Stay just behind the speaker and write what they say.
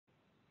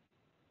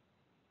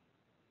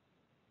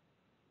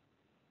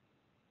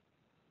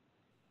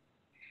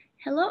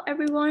Hello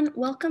everyone,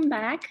 welcome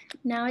back.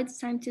 Now it's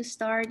time to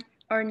start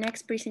our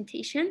next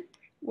presentation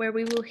where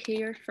we will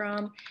hear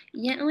from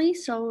Yentli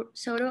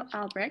Soto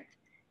Albrecht,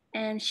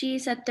 and she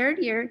is a third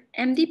year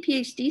MD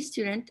PhD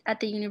student at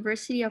the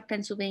University of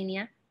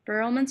Pennsylvania,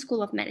 Perelman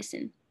School of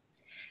Medicine.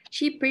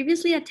 She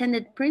previously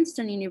attended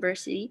Princeton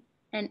University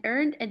and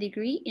earned a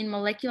degree in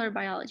molecular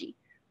biology,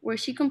 where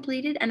she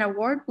completed an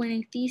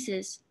award-winning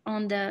thesis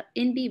on the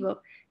in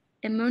vivo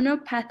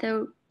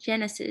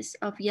immunopathogenesis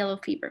of yellow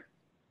fever.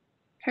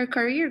 Her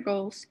career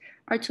goals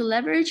are to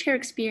leverage her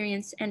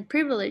experience and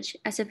privilege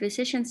as a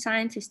physician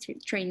scientist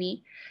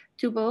trainee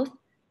to both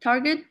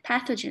target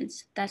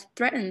pathogens that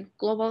threaten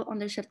global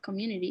underserved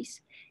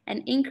communities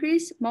and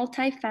increase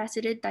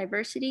multifaceted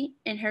diversity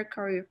in her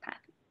career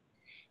path.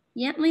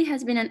 Yentli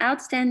has been an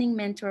outstanding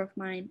mentor of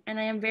mine, and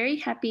I am very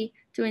happy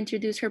to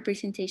introduce her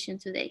presentation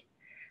today.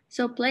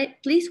 So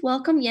please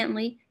welcome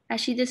Yentli as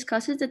she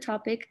discusses the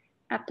topic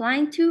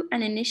applying to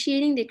and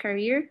initiating the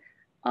career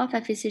of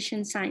a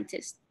physician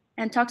scientist,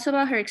 and talks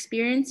about her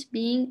experience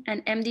being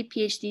an MD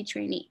PhD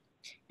trainee.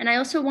 And I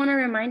also want to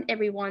remind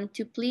everyone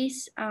to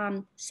please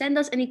send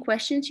us any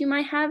questions you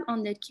might have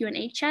on the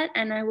Q&A chat,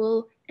 and I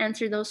will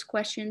answer those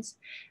questions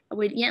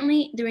with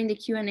Yentli during the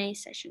Q&A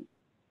session.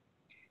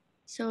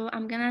 So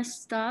I'm gonna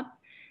stop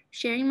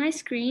sharing my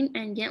screen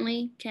and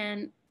Yentli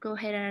can go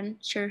ahead and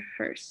share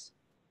hers.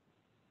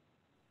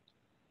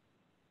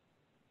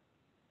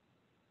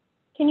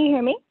 Can you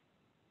hear me?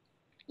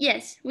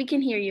 Yes, we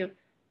can hear you.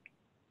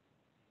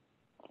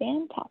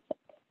 Fantastic.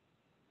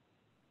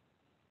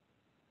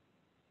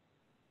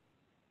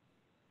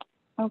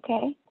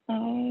 Okay,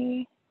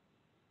 I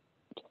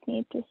just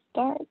need to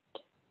start.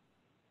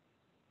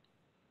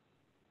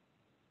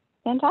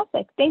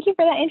 Fantastic. Thank you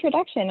for that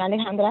introduction,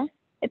 Alejandra.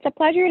 It's a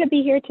pleasure to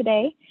be here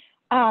today.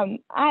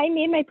 I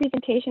made my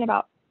presentation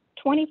about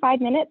 25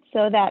 minutes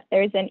so that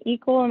there's an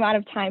equal amount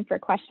of time for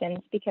questions,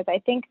 because I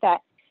think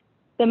that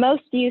the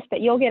most use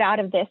that you'll get out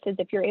of this is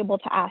if you're able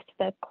to ask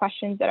the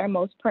questions that are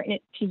most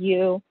pertinent to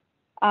you,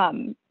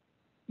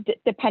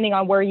 depending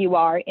on where you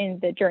are in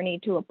the journey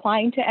to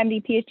applying to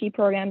MD PhD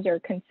programs or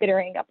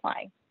considering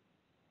applying.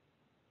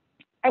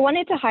 I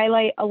wanted to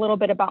highlight a little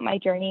bit about my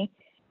journey.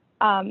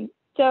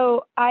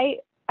 So as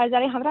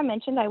Alejandra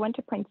mentioned, I went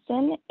to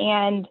Princeton,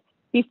 and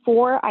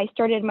before I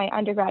started my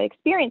undergrad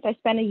experience, I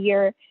spent a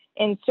year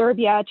in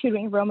Serbia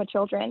tutoring Roma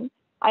children.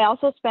 I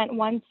also spent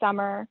one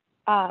summer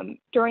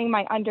during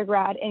my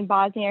undergrad in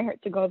Bosnia and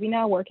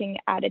Herzegovina working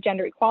at a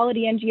gender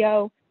equality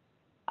NGO.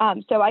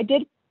 So I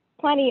did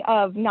plenty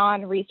of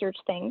non-research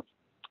things,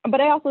 but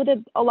I also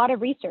did a lot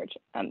of research.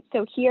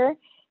 So here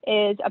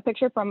is a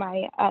picture from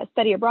my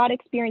study abroad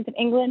experience in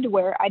England,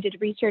 where I did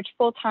research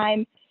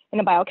full-time in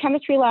a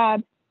biochemistry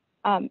lab.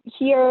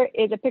 Here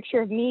is a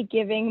picture of me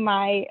giving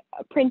my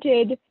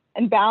printed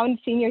and bound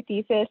senior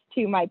thesis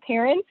to my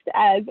parents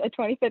as a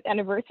 25th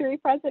anniversary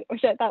present,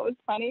 which I thought was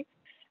funny.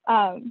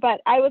 But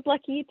I was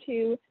lucky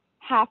to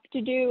have to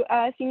do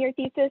a senior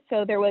thesis,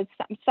 so there was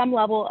some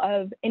level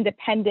of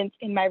independence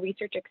in my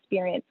research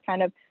experience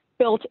kind of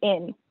built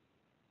in.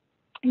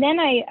 And then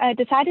I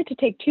decided to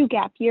take 2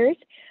 gap years,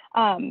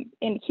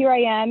 and here I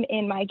am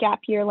in my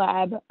gap year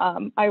lab.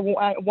 I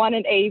won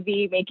an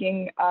AV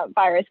making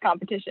virus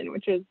competition,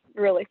 which was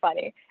really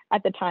funny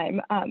at the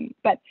time. And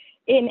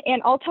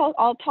I'll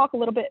talk a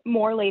little bit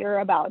more later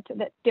about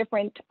the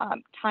different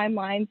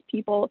timelines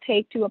people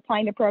take to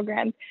applying to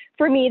programs.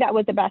 For me, that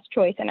was the best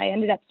choice, and I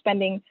ended up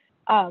spending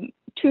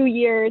 2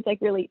 years, like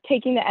really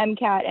taking the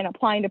MCAT and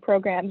applying to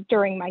programs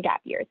during my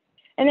gap years.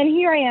 And then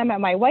here I am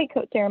at my white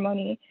coat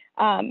ceremony.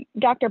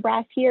 Dr.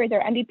 Brass here is our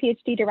MD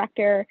PhD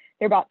director.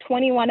 There are about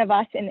 21 of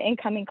us in the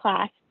incoming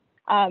class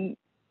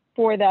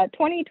for the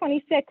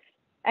 2026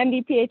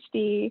 MD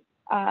PhD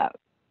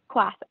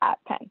class at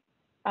Penn.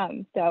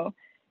 So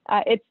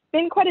it's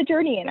been quite a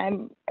journey, and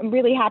I'm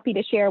really happy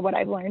to share what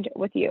I've learned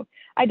with you.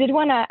 I did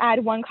want to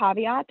add one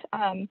caveat.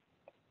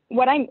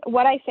 What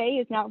I say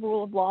is not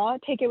rule of law.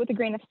 Take it with a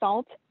grain of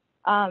salt.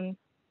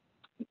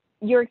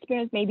 Your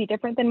experience may be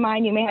different than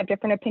mine. You may have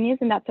different opinions,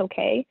 and that's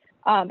okay.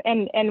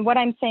 And what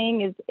I'm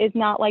saying is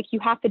not like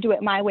you have to do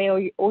it my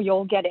way or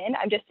you'll get in.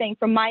 I'm just saying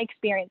from my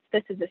experience,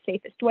 this is the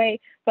safest way,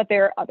 but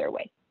there are other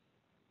ways.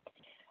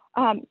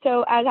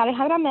 So as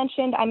Alejandra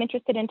mentioned, I'm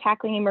interested in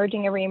tackling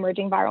emerging and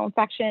re-emerging viral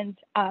infections.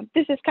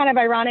 This is kind of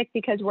ironic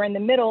because we're in the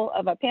middle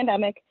of a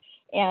pandemic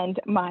and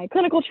my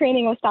clinical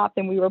training was stopped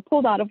and we were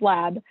pulled out of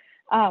lab.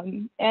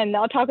 And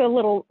I'll talk a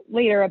little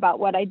later about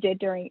what I did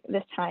during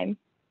this time.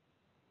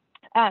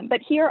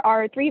 But here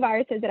are 3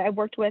 viruses that I've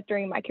worked with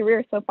during my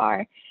career so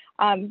far.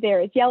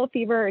 There is yellow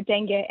fever,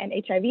 dengue, and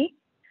HIV.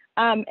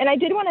 And I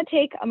did want to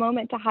take a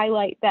moment to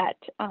highlight that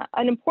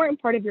an important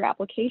part of your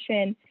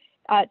application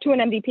to an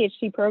MD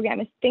PhD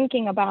program is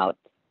thinking about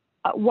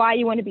why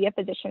you want to be a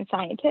physician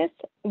scientist,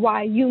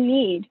 why you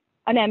need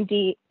an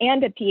MD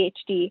and a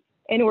PhD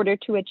in order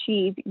to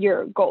achieve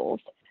your goals.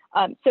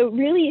 So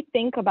really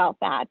think about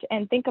that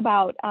and think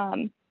about,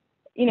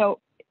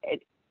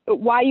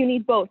 why you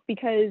need both,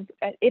 because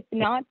if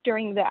not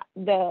during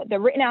the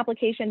written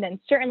application, then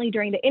certainly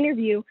during the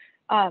interview,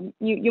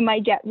 you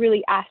might get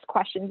really asked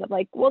questions of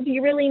like, well, do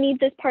you really need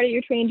this part of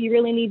your training? Do you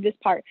really need this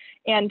part?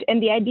 And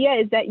the idea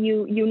is that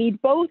you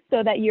need both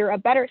so that you're a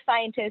better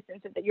scientist and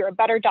so that you're a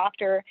better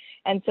doctor,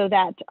 and so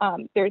that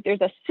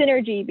there's a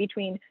synergy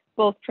between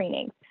both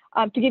trainings.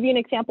 To give you an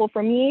example,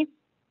 for me,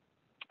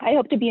 I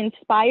hope to be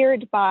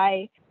inspired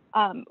by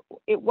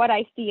what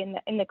I see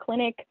in the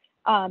clinic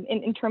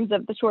in terms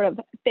of the sort of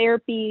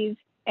therapies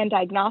and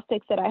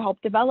diagnostics that I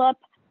help develop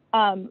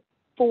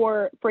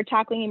for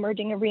tackling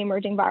emerging and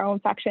re-emerging viral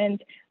infections.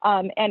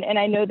 And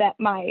I know that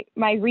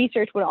my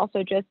research would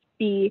also just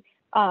be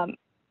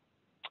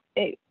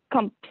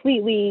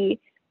completely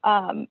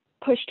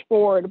pushed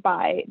forward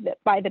by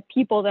the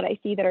people that I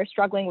see that are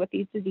struggling with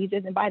these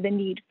diseases, and by the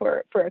need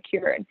for a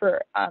cure and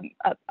for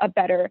a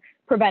better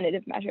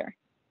preventative measure.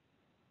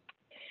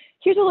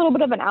 Here's a little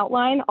bit of an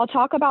outline. I'll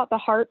talk about the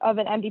heart of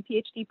an MD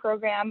PhD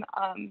program,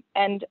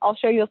 and I'll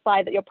show you a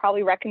slide that you'll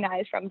probably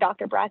recognize from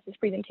Dr. Brass's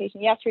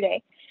presentation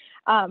yesterday.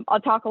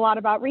 I'll talk a lot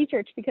about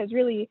research, because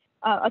really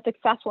a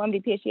successful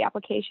MD PhD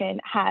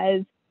application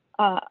has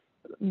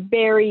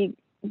very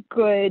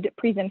good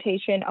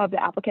presentation of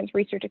the applicant's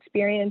research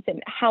experience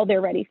and how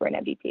they're ready for an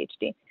MD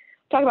PhD.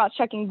 Talk about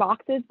checking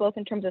boxes, both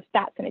in terms of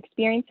stats and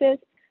experiences,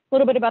 a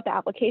little bit about the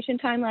application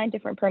timeline,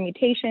 different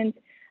permutations,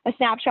 a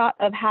snapshot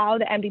of how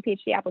the MD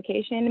PhD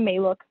application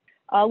may look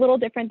a little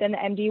different than the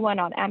MD one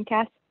on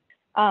AMCAS.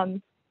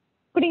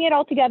 Putting it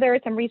all together,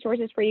 some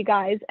resources for you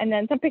guys, and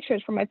then some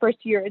pictures from my first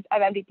years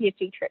of MD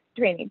PhD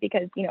training,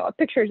 because a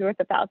picture is worth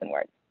 1,000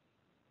 words.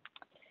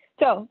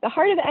 So the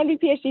heart of the MD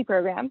PhD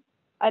program,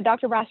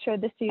 Dr. Brass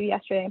showed this to you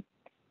yesterday,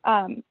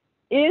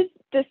 is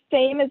the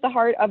same as the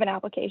heart of an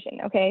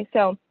application. Okay,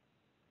 so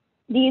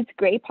these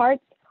gray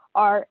parts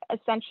are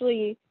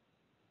essentially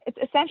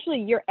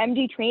your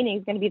MD training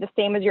is going to be the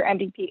same as your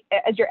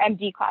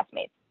MD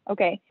classmates.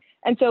 Okay,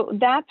 and so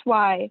that's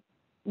why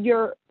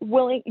your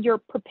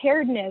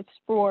preparedness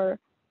for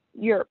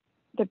the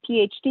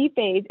PhD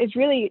phase is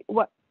really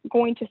what's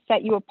going to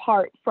set you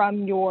apart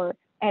from your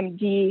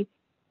MD,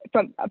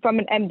 from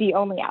an MD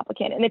only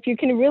applicant. And if you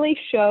can really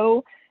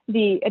show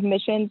the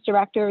admissions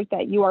directors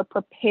that you are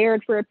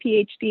prepared for a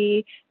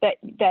PhD,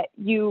 that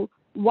you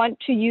want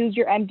to use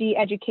your MD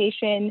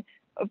education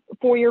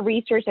for your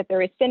research, that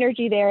there is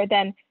synergy there,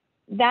 then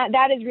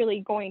that is really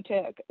going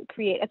to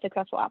create a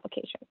successful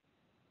application.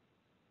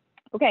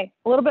 Okay,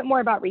 a little bit more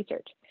about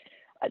research.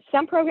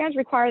 Some programs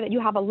require that you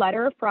have a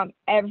letter from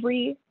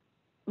every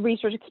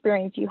research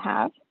experience you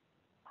have.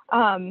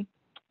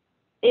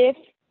 If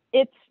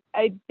it's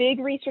a big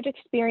research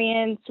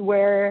experience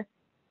where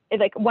it's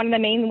like one of the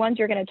main ones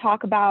you're going to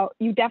talk about,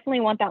 you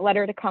definitely want that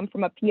letter to come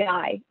from a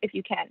PI if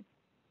you can.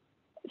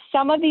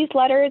 Some of these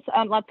letters,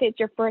 let's say it's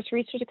your first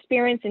research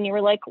experience and you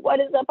were like, what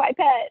is a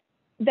pipette?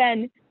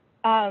 Then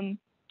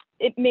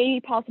it may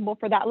be possible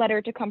for that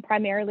letter to come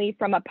primarily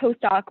from a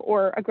postdoc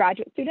or a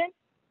graduate student.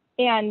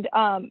 And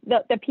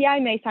the PI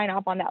may sign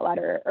off on that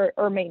letter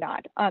or may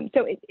not.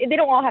 So they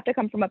don't all have to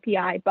come from a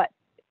PI, but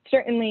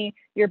certainly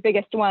your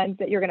biggest ones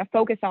that you're going to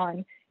focus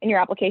on in your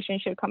application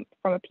should come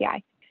from a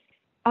PI.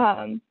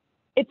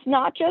 It's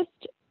not just,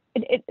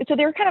 so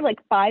there are kind of like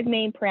 5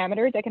 main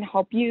parameters that can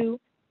help you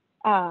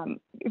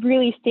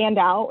really stand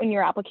out in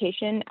your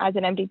application as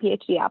an MD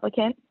PhD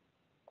applicant.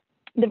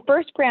 The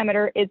first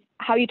parameter is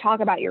how you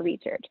talk about your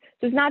research.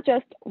 So it's not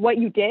just what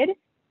you did.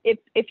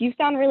 If you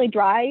sound really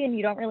dry and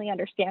you don't really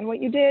understand what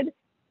you did,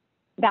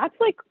 that's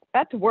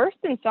worse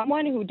than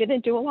someone who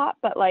didn't do a lot,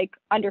 but like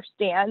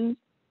understands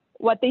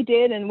what they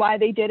did and why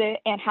they did it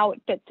and how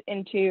it fits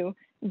into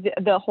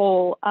the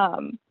whole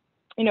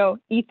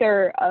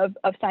ether of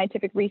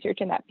scientific research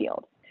in that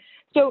field.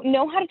 So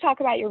know how to talk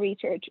about your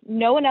research,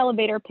 know an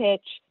elevator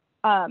pitch,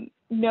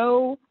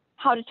 know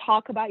how to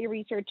talk about your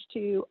research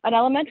to an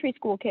elementary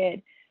school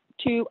kid,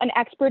 to an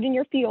expert in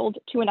your field,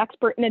 to an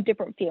expert in a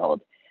different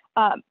field.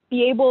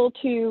 Be able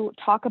to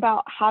talk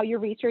about how your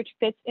research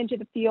fits into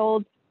the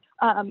field,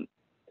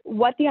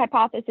 what the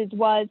hypothesis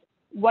was,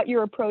 what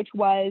your approach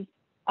was,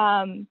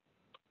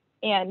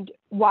 and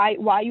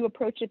why you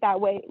approached it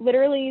that way.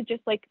 Literally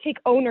just like take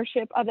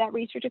ownership of that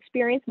research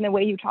experience and the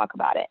way you talk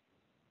about it.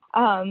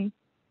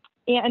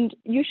 And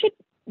you should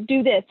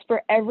do this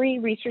for every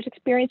research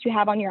experience you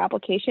have on your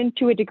application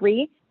to a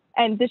degree.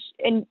 And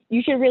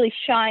you should really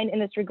shine in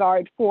this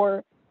regard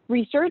for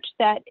research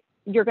that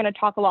you're going to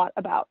talk a lot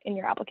about in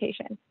your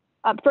application.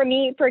 For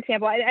me, for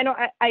example, I know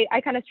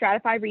I kind of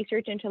stratify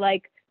research into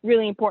like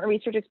really important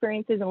research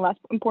experiences and less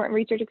important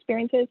research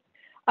experiences.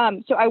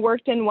 So I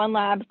worked in one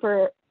lab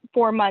for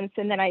 4 months,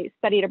 and then I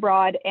studied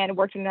abroad and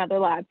worked in another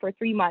lab for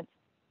 3 months.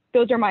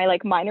 Those are my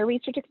like minor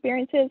research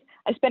experiences.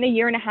 I spent 1.5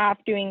 years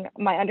doing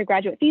my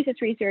undergraduate thesis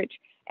research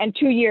and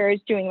 2 years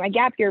doing my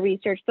gap year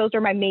research. Those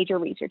are my major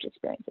research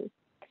experiences.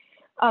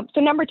 So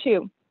number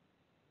 2,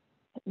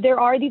 there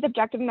are these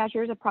objective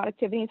measures of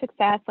productivity and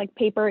success, like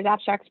papers,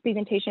 abstracts,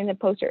 presentations, and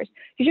posters.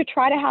 You should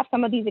try to have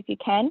some of these if you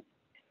can.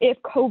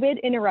 If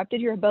COVID interrupted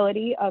your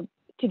ability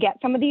to get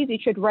some of these, you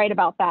should write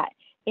about that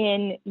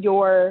in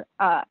your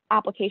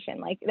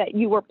application, like that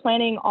you were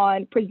planning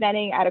on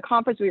presenting at a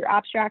conference where your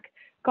abstract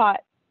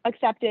got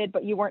accepted,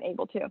 but you weren't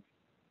able to.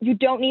 You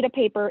don't need a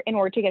paper in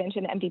order to get into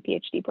an MD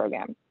PhD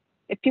program.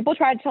 If people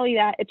try to tell you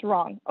that, it's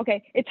wrong.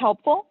 Okay, it's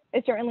helpful,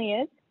 it certainly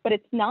is, but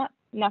it's not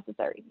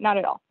necessary, not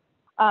at all.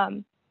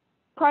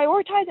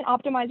 Prioritize and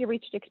optimize your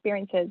research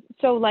experiences.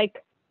 So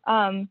like,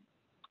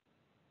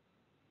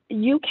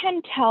 you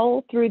can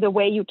tell through the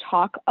way you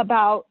talk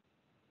about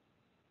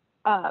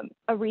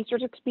a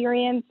research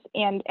experience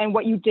and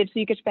what you did so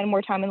you could spend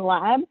more time in the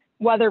lab,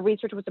 whether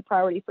research was a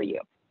priority for you.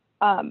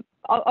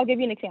 I'll give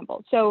you an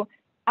example. So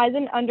as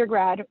an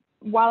undergrad,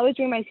 while I was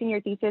doing my senior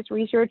thesis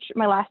research,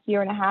 my last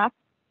year and a half,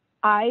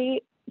 I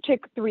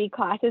took 3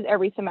 classes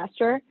every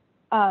semester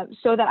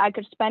so that I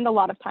could spend a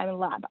lot of time in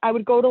lab. I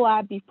would go to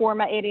lab before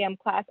my 8 a.m.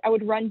 class. I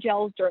would run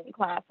gels during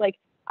class. Like,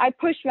 I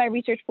pushed my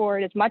research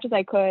forward as much as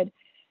I could.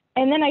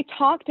 And then I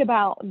talked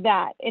about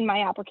that in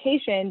my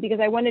application because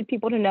I wanted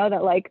people to know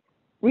that like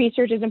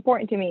research is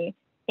important to me.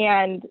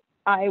 And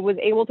I was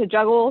able to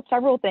juggle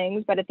several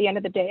things, but at the end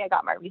of the day, I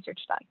got my research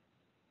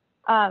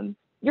done.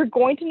 You're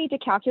going to need to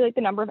calculate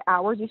the number of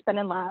hours you spend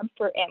in lab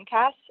for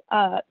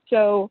AMCAS.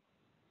 So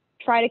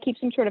try to keep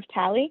some sort of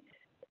tally.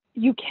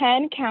 You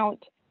can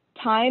count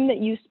time that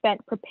you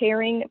spent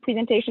preparing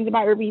presentations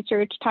about your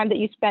research, time that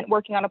you spent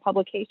working on a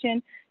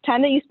publication,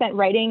 time that you spent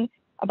writing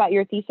about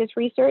your thesis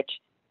research.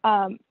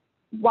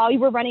 While you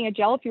were running a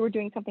gel, if you were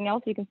doing something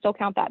else, you can still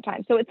count that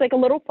time. So it's like a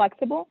little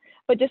flexible,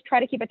 but just try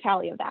to keep a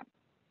tally of that.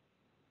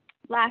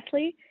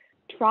 Lastly,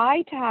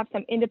 try to have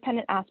some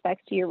independent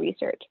aspects to your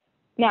research.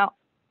 Now,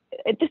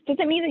 this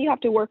doesn't mean that you have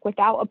to work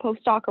without a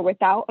postdoc or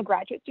without a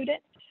graduate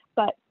student,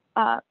 but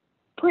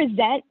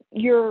present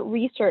your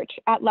research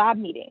at lab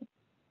meetings.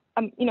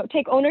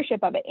 Take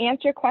ownership of it,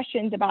 answer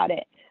questions about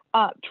it,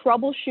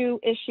 troubleshoot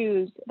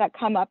issues that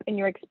come up in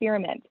your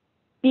experiment.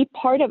 Be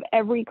part of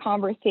every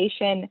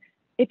conversation,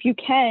 if you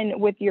can,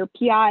 with your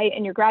PI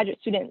and your graduate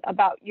student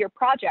about your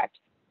project.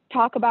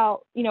 Talk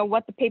about,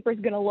 what the paper is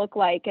going to look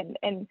like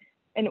and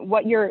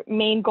what your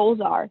main goals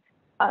are.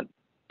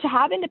 To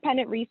have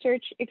independent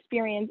research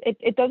experience,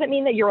 it doesn't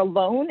mean that you're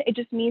alone. It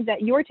just means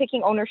that you're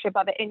taking ownership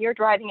of it and you're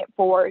driving it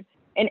forward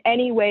in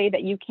any way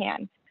that you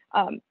can.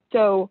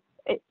 So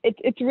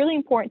it's really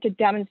important to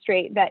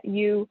demonstrate that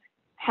you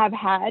have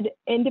had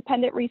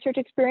independent research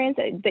experience,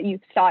 that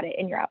you've sought it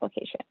in your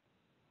application.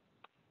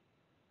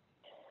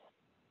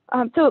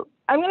 So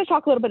I'm going to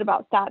talk a little bit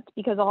about stats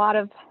because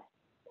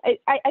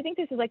I think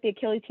this is like the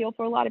Achilles heel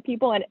for a lot of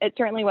people, and it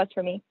certainly was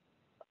for me.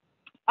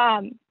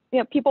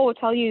 People will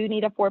tell you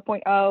need a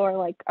 4.0 or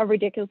like a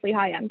ridiculously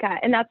high MCAT,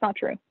 and that's not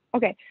true.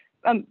 Okay.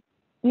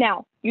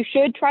 Now, you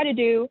should try to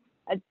do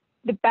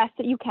the best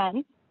that you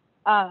can,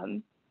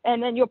 and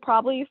then you'll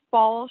probably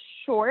fall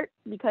short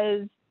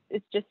because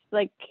it's just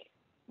like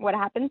what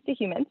happens to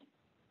humans,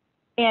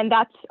 and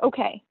that's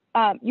okay.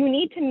 You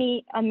need to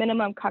meet a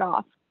minimum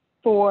cutoff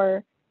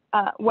for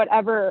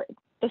whatever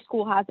the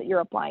school has that you're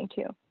applying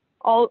to.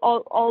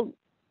 I'll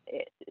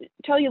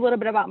tell you a little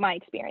bit about my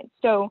experience.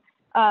 So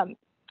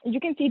you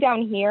can see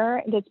down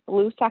here, this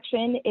blue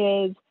section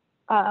is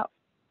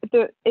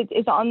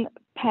on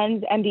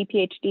Penn's MD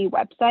PhD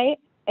website,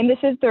 and this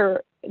is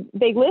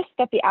they list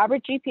that the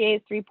average GPA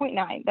is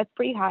 3.9, that's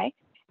pretty high,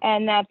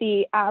 and that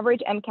the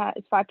average MCAT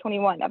is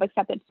 521 of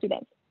accepted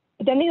students.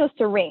 But then they list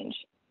a range,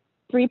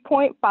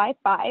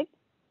 3.55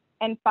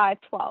 and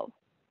 512.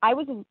 I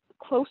was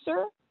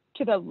closer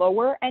to the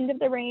lower end of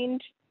the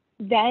range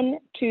than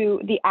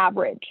to the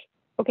average,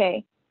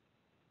 okay?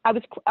 I'm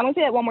gonna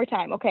say that one more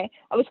time, okay?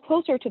 I was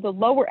closer to the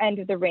lower end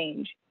of the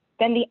range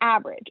than the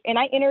average, and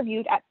I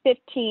interviewed at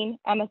 15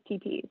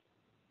 MSTPs.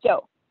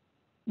 So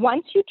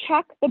once you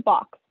check the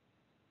box,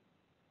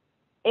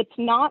 it's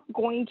not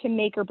going to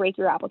make or break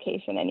your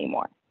application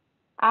anymore.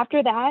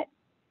 After that,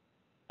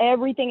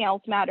 everything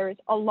else matters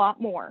a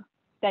lot more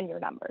than your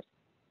numbers.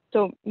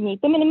 So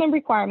meet the minimum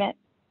requirement.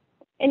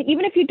 And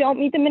even if you don't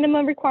meet the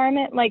minimum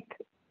requirement, like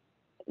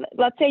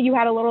let's say you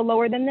had a little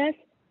lower than this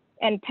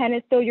and Penn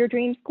is still your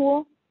dream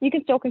school, you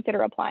can still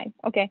consider applying.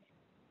 Okay.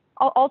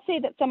 I'll say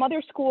that some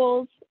other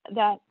schools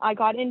that I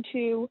got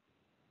into,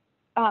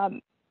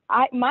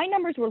 my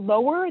numbers were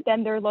lower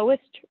than their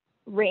lowest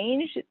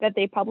range that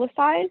they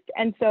publicized.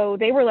 And so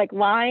they were like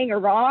lying or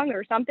wrong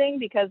or something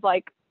because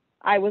like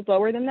I was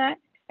lower than that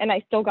and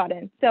I still got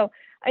in. So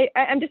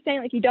I'm just saying,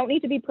 like, you don't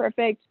need to be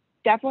perfect.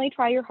 Definitely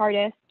try your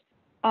hardest.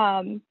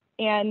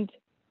 And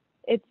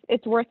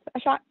it's worth a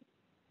shot.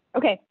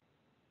 Okay.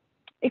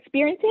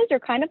 Experiences are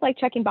kind of like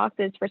checking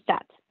boxes for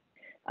stats.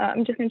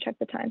 I'm just gonna check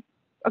the time.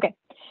 Okay.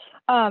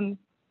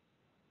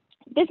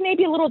 This may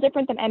be a little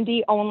different than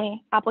MD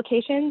only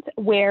applications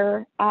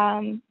where,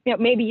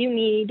 maybe you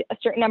need a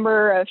certain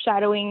number of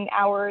shadowing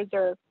hours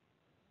or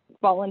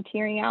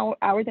volunteering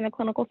hours in a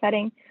clinical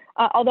setting.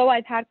 Although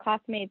I've had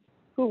classmates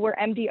who were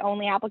MD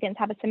only applicants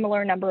have a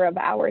similar number of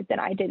hours than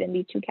I did in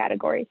these 2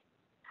 categories.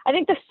 I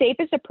think the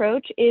safest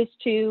approach is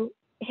to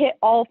hit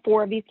all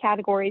 4 of these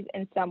categories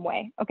in some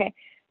way. Okay.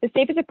 The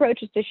safest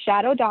approach is to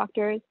shadow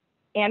doctors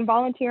and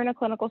volunteer in a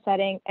clinical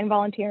setting and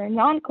volunteer in a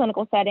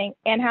non-clinical setting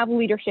and have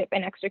leadership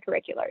and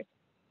extracurriculars.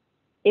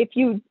 If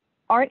you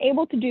aren't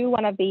able to do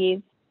one of these,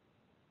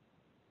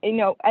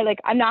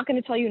 I'm not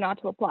going to tell you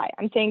not to apply.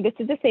 I'm saying this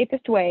is the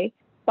safest way,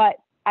 but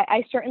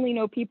I certainly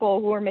know people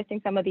who are missing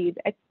some of these,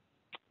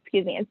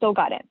 and still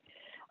got in.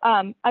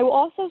 I will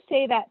also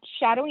say that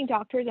shadowing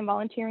doctors and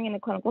volunteering in a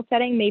clinical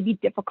setting may be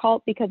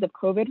difficult because of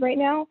COVID right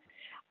now.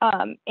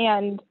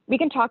 And we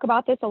can talk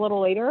about this a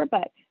little later,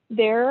 but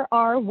there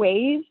are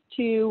ways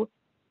to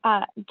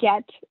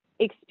get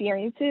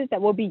experiences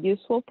that will be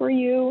useful for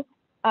you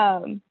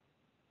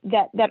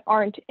that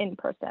aren't in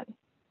person.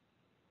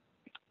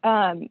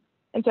 And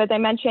so, as I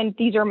mentioned,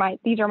 these are my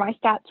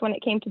stats when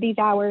it came to these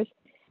hours.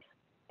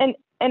 And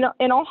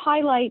I'll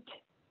highlight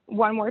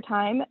one more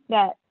time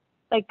that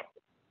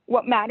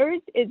what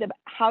matters is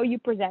how you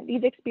present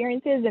these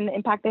experiences and the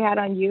impact they had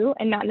on you,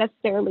 and not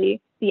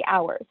necessarily the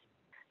hours.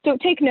 So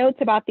take notes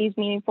about these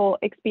meaningful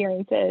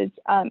experiences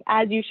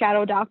as you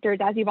shadow doctors,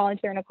 as you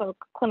volunteer in a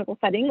clinical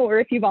setting, or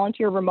if you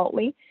volunteer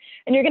remotely.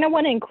 And you're going to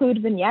want to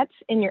include vignettes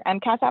in your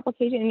MCAS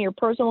application, in your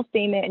personal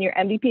statement, in your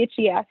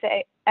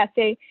MD-PhD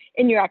essay,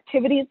 in your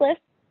activities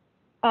list.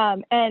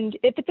 And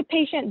if it's a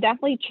patient,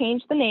 definitely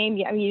change the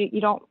name. I mean,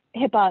 you don't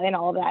HIPAA and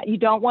all of that. You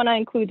don't want to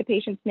include the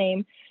patient's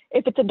name.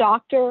 If it's a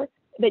doctor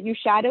that you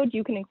shadowed,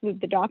 you can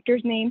include the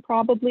doctor's name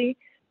probably.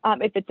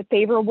 If it's a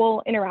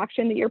favorable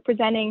interaction that you're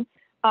presenting.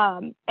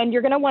 And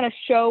you're going to want to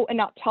show and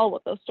not tell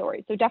with those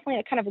stories. So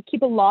definitely kind of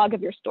keep a log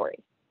of your stories.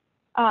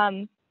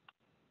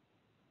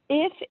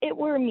 If it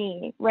were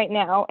me right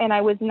now and I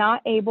was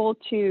not able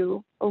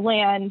to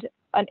land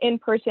an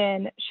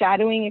in-person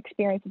shadowing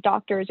experience with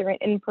doctors or an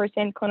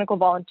in-person clinical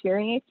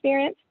volunteering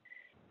experience,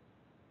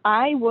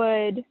 I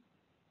would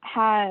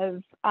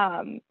have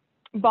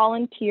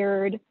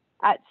volunteered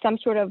at some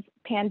sort of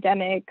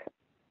pandemic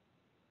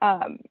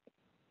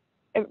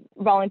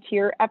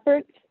volunteer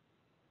efforts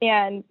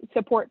and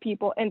support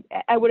people. And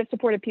I would have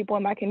supported people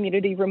in my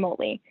community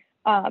remotely.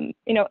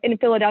 In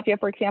Philadelphia,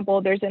 for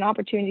example, there's an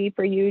opportunity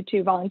for you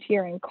to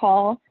volunteer and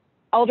call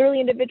elderly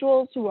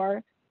individuals who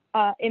are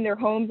in their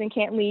homes and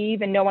can't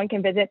leave and no one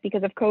can visit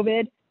because of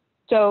COVID.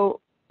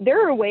 So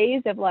there are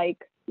ways of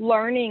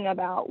learning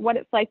about what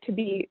it's like to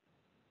be,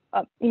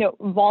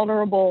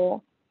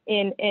 vulnerable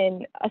in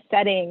a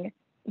setting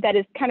that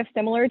is kind of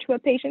similar to a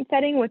patient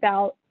setting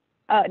without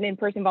an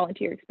in-person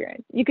volunteer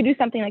experience. You could do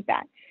something like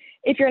that.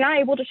 If you're not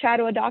able to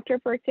shadow a doctor,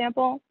 for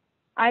example,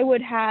 I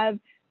would have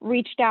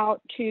reached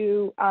out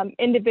to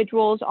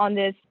individuals on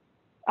this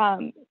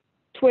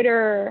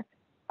Twitter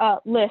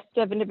list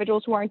of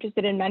individuals who are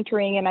interested in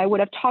mentoring, and I would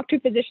have talked to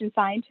physician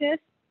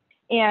scientists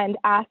and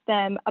asked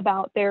them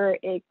about their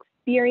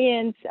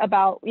experience,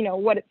 about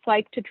what it's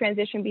like to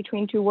transition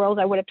between two worlds.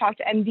 I would have talked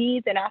to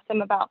MDs and asked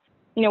them about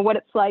what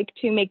it's like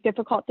to make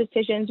difficult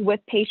decisions with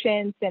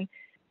patients and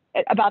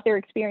about their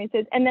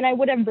experiences. And then I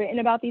would have written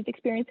about these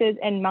experiences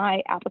in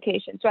my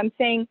application. So I'm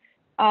saying,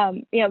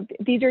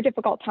 these are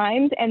difficult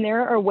times and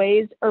there are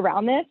ways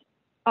around this.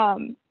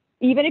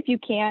 Even if you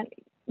can't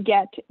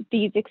get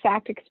these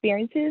exact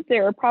experiences,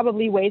 there are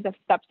probably ways of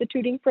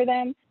substituting for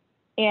them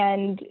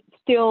and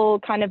still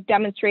kind of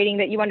demonstrating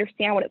that you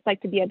understand what it's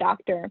like to be a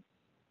doctor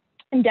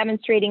and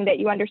demonstrating that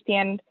you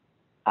understand,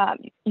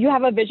 you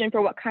have a vision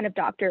for what kind of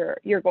doctor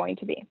you're going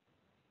to be.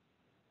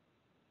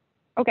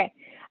 Okay.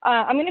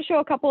 I'm going to show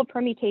a couple of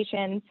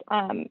permutations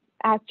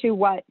as to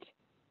what,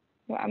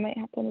 I might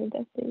have to move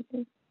this.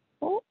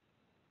 Oh.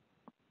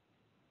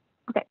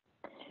 Okay.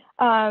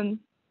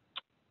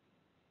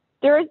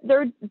 There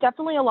are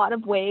definitely a lot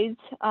of ways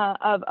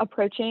of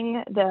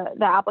approaching the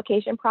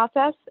application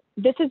process.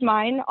 This is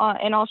mine,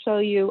 and I'll show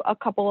you a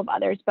couple of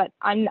others, but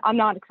I'm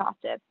not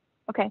exhaustive.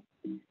 Okay.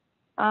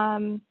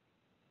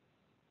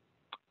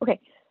 Okay.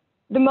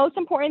 The most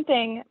important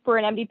thing for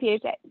an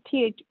MD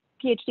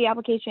PhD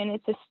application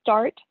is to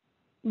start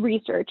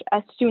research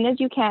as soon as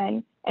you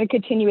can and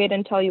continue it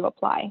until you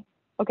apply.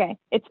 Okay,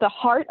 it's the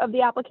heart of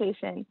the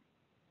application.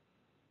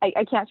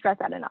 I can't stress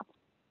that enough.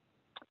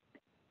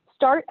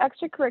 Start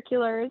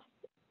extracurriculars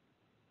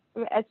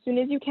as soon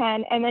as you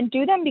can, and then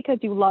do them because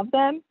you love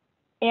them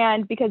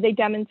and because they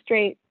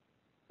demonstrate,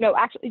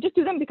 actually just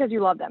do them because you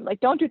love them.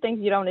 Don't do things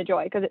you don't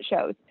enjoy because it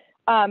shows.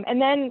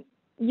 And then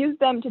use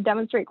them to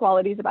demonstrate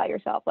qualities about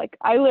yourself.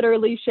 I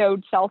literally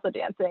showed salsa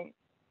dancing.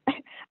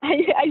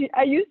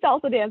 I used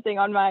salsa dancing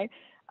on my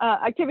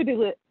activities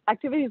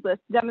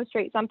list to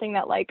demonstrate something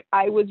that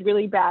I was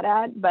really bad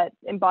at, but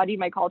embodied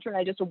my culture, and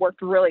I just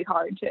worked really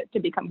hard to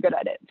become good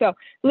at it. So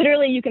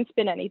literally you can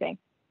spin anything.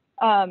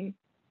 And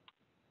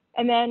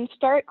then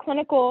start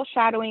clinical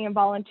shadowing and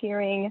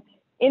volunteering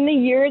in the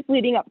years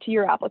leading up to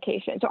your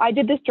application. So I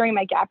did this during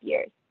my gap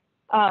years.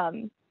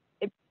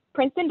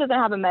 Princeton doesn't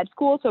have a med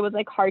school, so it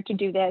was hard to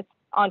do this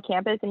on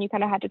campus and you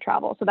kind of had to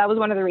travel. So that was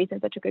one of the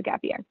reasons I took a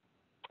gap year.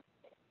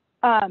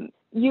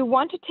 You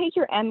want to take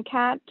your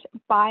MCAT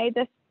by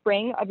the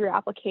spring of your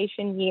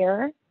application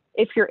year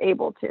if you're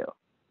able to.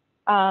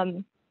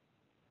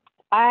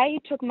 I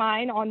took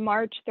mine on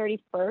March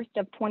 31st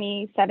of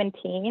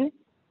 2017.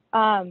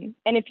 And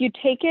if you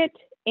take it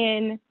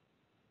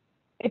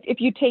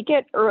if you take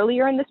it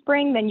earlier in the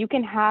spring, then you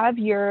can have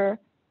your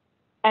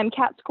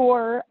MCAT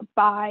score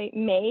by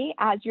May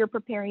as you're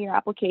preparing your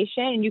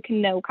application, and you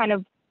can know kind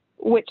of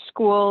which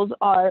schools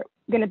are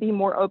going to be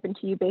more open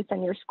to you based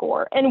on your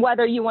score and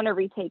whether you want to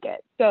retake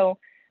it. So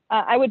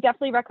I would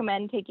definitely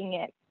recommend taking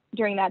it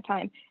during that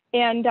time.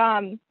 And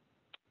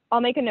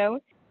I'll make a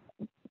note.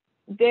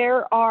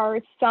 There are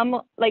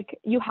some, like,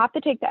 you have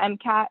to take the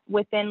MCAT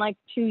within like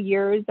 2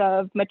 years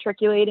of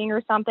matriculating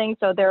or something.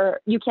 So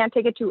you can't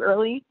take it too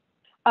early.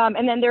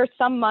 And then there's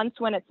some months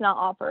when it's not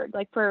offered.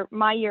 Like for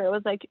my year, it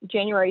was like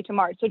January to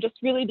March. So just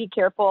really be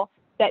careful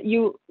that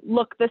you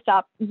look this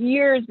up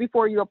years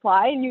before you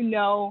apply and you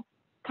know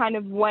kind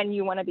of when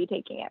you want to be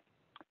taking it.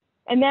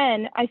 And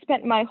then I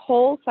spent my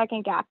whole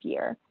second gap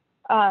year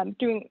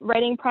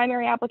writing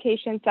primary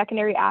applications,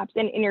 secondary apps,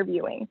 and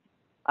interviewing.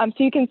 So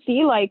you can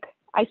see, like,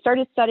 I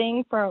started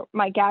studying for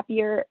my gap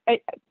year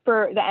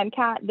for the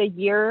MCAT the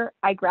year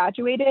I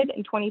graduated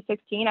in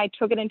 2016. I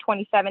took it in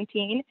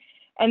 2017.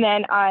 And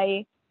then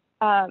I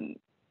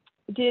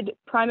did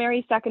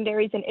primary,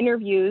 secondaries, and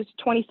interviews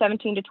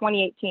 2017 to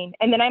 2018.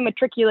 And then I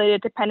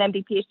matriculated to Penn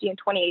MD PhD in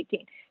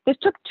 2018. This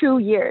took 2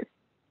 years.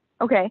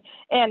 Okay.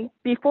 And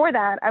before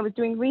that, I was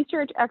doing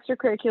research,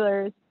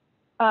 extracurriculars,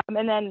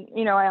 and then,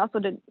 you know, I also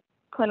did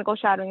clinical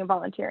shadowing and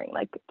volunteering.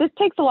 Like, this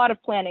takes a lot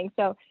of planning.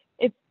 So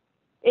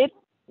if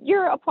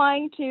you're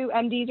applying to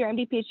MDs or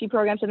MD PhD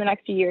programs in the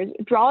next few years,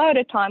 draw out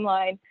a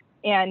timeline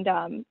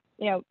and,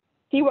 you know,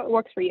 see what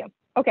works for you.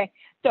 Okay.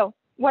 So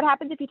what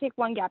happens if you take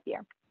one gap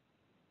year?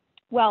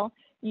 Well,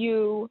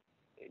 you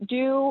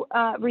do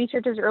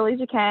research as early as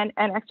you can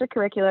and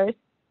extracurriculars.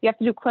 You have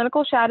to do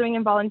clinical shadowing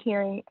and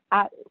volunteering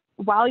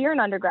while you're an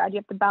undergrad. You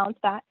have to balance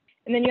that.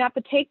 And then you have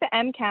to take the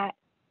MCAT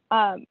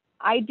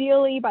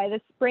ideally by the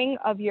spring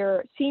of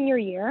your senior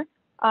year.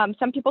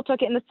 Some people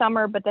took it in the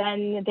summer, but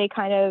then they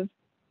kind of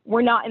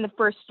were not in the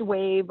first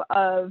wave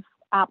of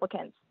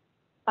applicants.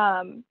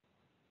 And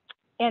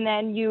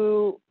then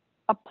you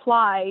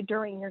apply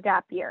during your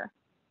gap year.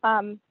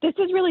 This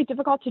is really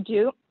difficult to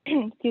do,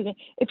 excuse me,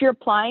 if you're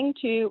applying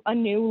to a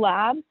new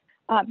lab,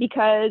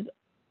 because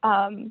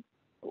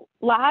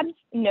labs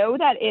know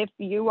that if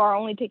you are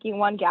only taking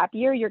one gap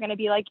year, you're going to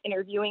be like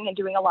interviewing and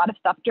doing a lot of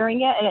stuff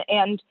during it,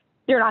 and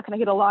they're not going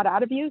to get a lot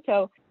out of you.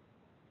 So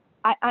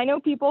I know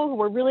people who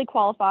were really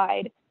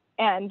qualified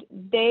and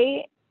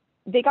they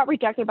got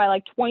rejected by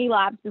like 20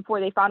 labs before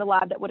they found a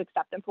lab that would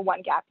accept them for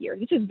one gap year.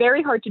 This is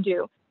very hard to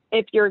do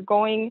if you're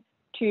going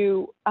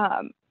to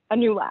a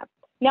new lab.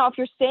 Now, if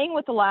you're staying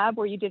with a lab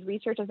where you did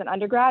research as an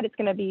undergrad, it's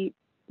going to be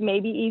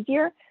maybe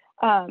easier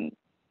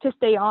to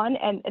stay on,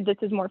 and this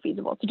is more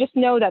feasible. So just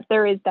know that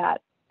there is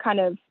that kind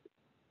of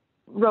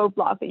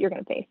roadblock that you're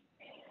going to face.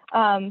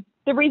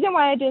 The reason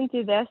why I didn't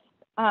do this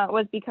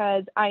was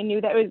because I knew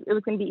that it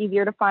was going to be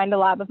easier to find a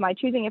lab of my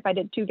choosing if I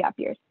did 2 gap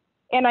years.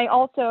 And I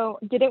also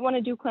didn't want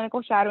to do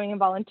clinical shadowing and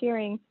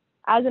volunteering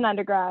as an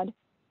undergrad.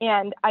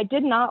 And I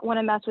did not want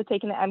to mess with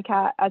taking the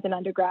MCAT as an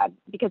undergrad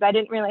because I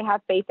didn't really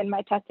have faith in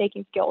my test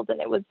taking skills, and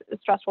it was a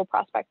stressful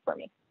prospect for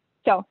me.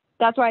 So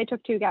that's why I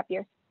took 2 gap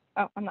years.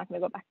 Oh, I'm not going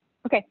to go back.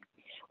 Okay.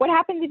 What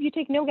happens if you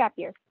take no gap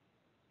years?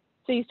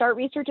 So you start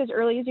research as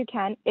early as you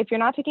can. If you're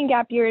not taking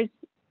gap years,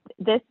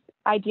 this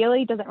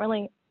ideally doesn't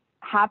really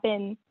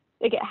happen.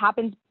 Like, it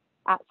happens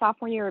at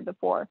sophomore year or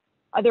before.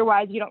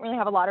 Otherwise, you don't really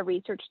have a lot of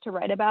research to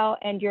write about,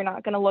 and you're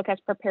not going to look as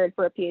prepared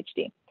for a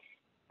PhD.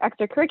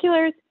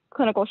 Extracurriculars,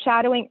 clinical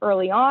shadowing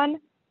early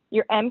on,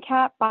 your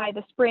MCAT by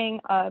the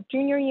spring of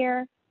junior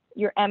year,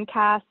 your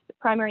MCAS,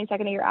 primary and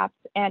secondary year apps,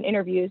 and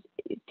interviews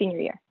senior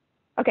year.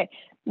 Okay,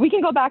 we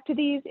can go back to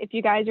these if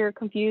you guys are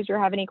confused or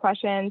have any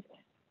questions.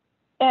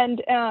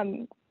 And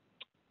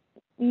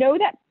know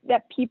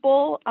that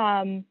people,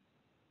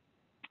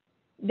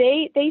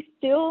 they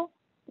still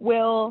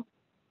will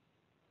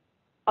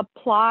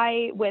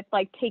apply with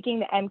like taking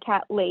the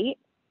MCAT late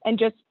and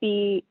just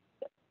be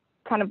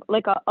kind of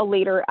like a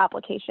later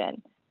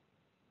application.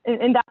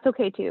 And that's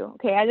okay too.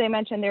 Okay, as I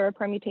mentioned, there are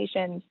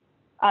permutations.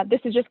 This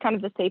is just kind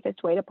of the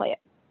safest way to play it.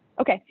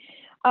 Okay,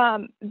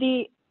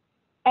 the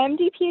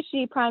MD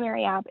PhD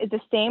primary app is the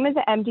same as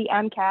the MD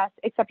MCAS,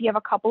 except you have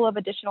a couple of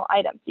additional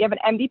items. You have an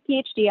MD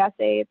PhD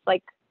essay. It's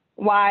like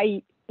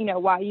why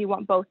you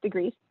want both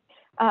degrees.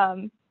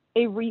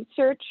 A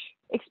research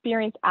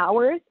experience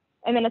hours,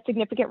 and then a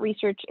significant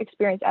research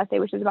experience essay,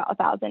 which is about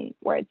 1,000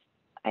 words,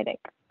 I think.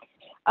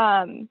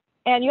 And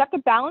you have to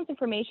balance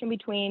information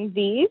between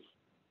these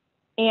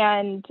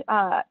and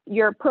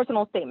your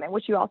personal statement,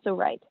 which you also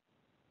write.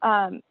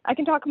 I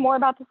can talk more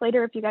about this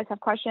later if you guys have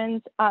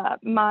questions.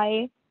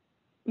 My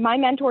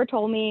mentor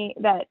told me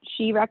that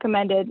she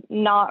recommended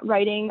not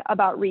writing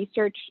about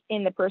research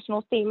in the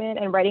personal statement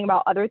and writing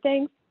about other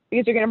things,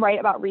 because you're going to write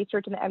about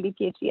research in the MD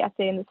PhD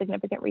essay and the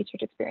significant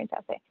research experience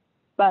essay.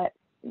 But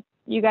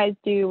you guys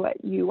do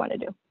what you want to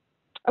do.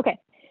 Okay.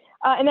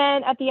 And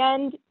then at the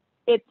end,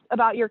 it's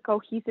about your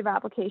cohesive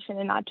application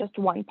and not just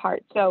one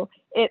part. So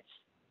it's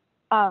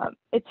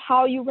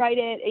how you write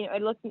it. You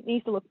know, it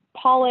needs to look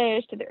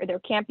polished. There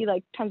can't be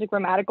like tons of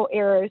grammatical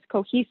errors.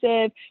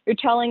 Cohesive. You're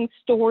telling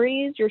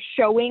stories. You're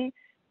showing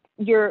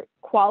your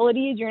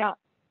qualities. You're not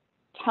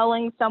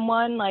telling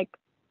someone like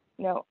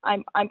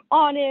I'm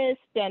honest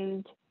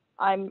and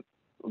I'm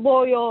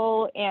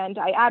loyal and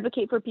I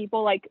advocate for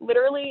people. Like,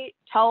 literally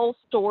tell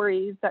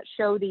stories that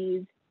show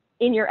these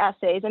in your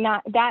essays, and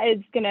that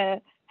is going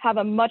to have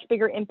a much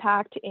bigger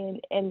impact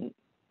in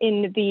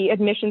the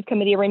admissions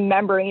committee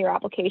remembering your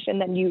application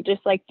than you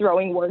just like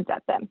throwing words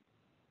at them.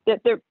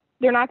 That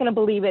they're not going to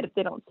believe it if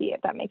they don't see it,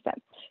 if that makes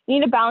sense. You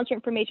need to balance your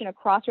information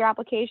across your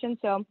application.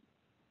 So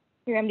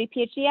your MD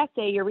PhD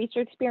essay, your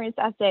research experience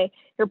essay,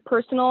 your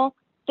personal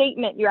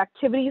statement, your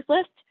activities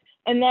list,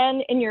 and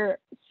then in your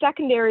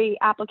secondary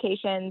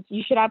applications,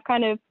 you should have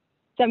kind of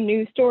some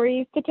news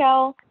stories to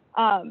tell,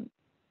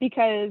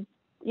 because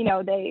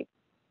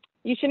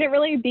you shouldn't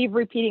really be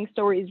repeating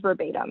stories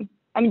verbatim.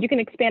 I mean, you can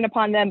expand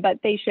upon them, but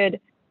you should,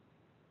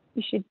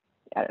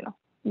 I don't know,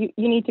 you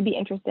need to be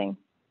interesting.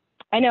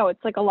 I know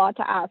it's like a lot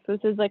to ask. This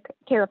is like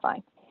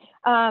terrifying.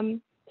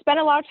 Spend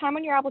a lot of time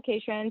on your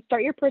application,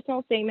 start your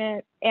personal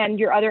statement and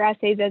your other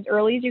essays as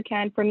early as you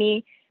can. For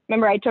me,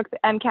 remember I took the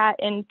MCAT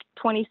in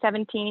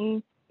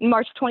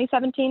March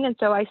 2017. And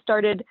so I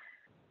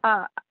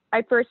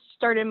first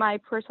started my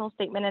personal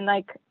statement in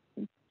like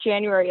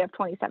January of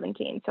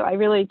 2017. So I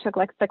really took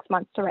like 6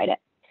 months to write it.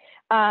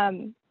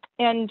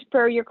 And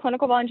for your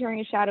clinical volunteering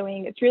and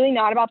shadowing, it's really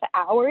not about the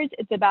hours,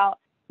 it's about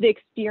the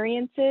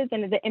experiences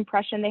and the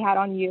impression they had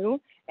on you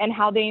and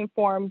how they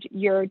informed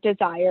your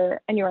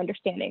desire and your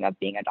understanding of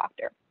being a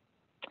doctor.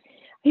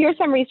 Here are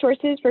some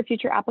resources for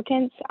future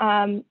applicants.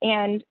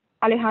 And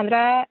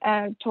Alejandra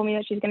told me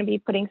that she's going to be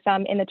putting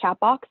some in the chat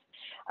box.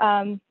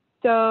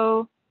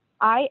 So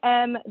I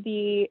am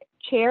the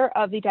chair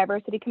of the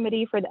diversity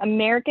committee for the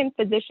American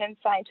Physician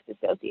Scientists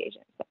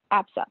Association,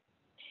 APSA.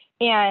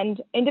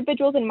 And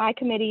individuals in my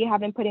committee have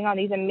been putting on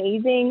these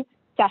amazing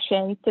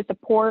sessions to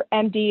support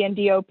MD and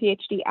DO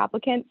PhD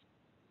applicants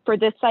for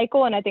this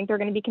cycle, and I think they're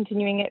going to be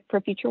continuing it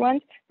for future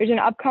ones. There's an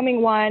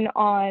upcoming one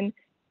on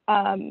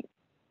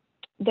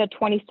the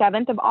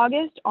 27th of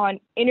August on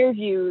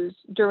interviews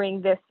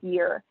during this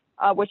year,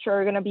 which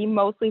are going to be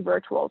mostly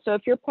virtual. So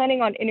if you're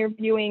planning on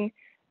interviewing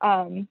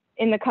in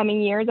the coming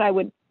years, I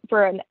would,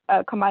 for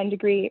a combined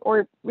degree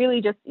or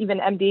really just even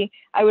MD,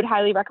 I would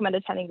highly recommend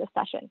attending this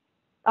session.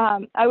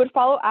 I would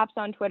follow APSA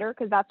on Twitter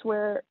because that's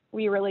where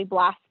we really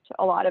blast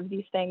a lot of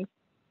these things.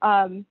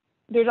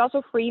 There's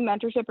also free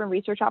mentorship and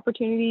research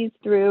opportunities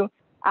through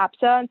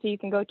APSA, and so you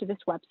can go to this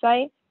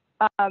website.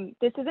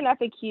 This is an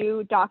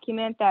FAQ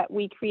document that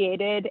we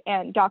created,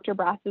 and Dr.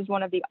 Brass is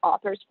one of the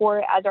authors for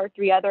it, as are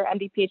 3 other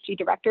MD PhD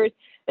directors.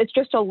 It's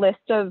just a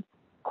list of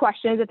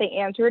questions that they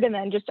answered and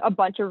then just a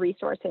bunch of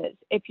resources.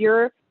 If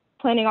you're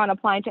planning on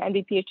applying to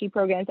MD PhD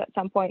programs at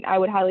some point, I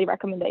would highly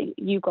recommend that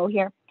you go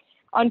here.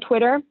 On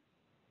Twitter,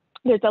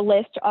 there's a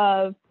list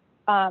of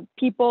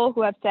people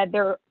who have said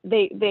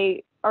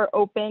they are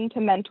open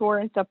to mentor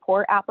and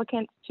support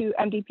applicants to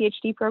MD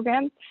PhD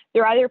programs.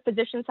 They're either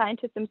physician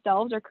scientists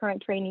themselves or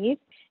current trainees.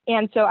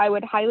 And so I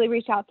would highly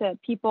reach out to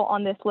people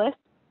on this list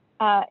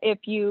if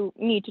you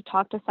need to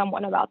talk to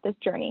someone about this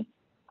journey.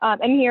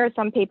 And here are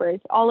some papers.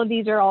 All of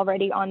these are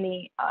already on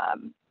the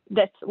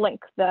this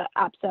link, the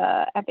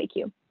APSA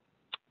FAQ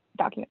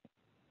document.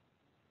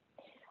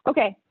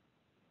 Okay,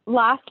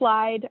 last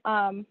slide.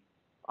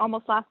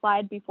 Almost last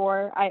slide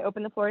before I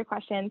open the floor to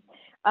questions.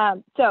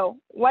 So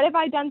what have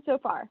I done so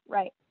far,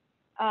 right?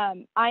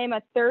 I am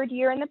a 3rd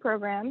year in the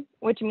program,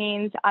 which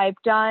means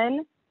I've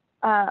done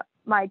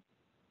my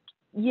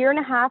 1.5 years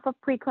of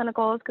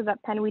preclinicals, because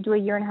at Penn we do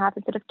 1.5 years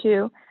instead of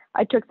 2.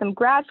 I took some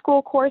grad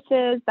school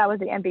courses. That was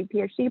the MD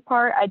PhD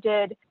part. I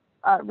did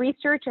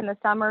research in the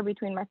summer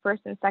between my 1st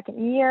and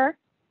 2nd year.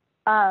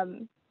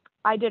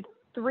 I did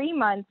 3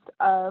 months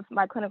of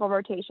my clinical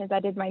rotations. I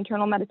did my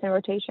internal medicine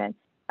rotation.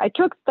 I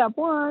took step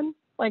 1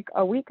 like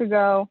a week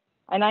ago,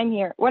 and I'm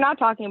here. We're not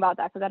talking about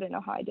that because I didn't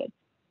know how I did.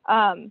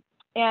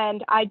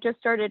 And I just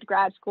started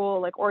grad school,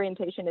 like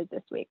orientation is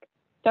this week.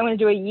 So I'm going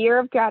to do 1 year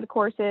of grad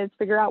courses,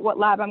 figure out what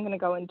lab I'm going to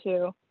go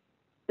into.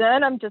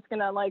 Then I'm just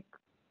going to like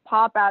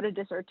pop out a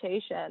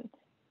dissertation.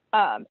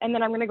 And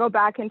then I'm going to go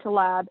back into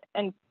lab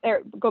and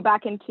go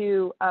back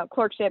into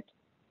clerkships,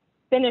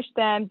 finish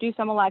them, do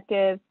some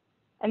electives,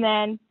 and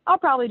then I'll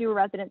probably do a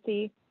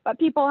residency. But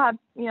people have,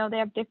 they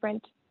have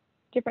different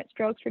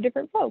strokes for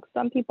different folks.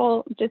 Some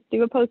people just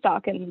do a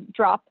postdoc and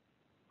drop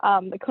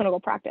the clinical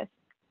practice.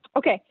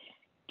 Okay,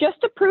 just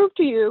to prove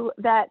to you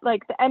that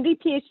like the MD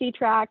PhD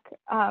track,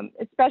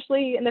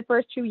 especially in the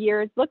first 2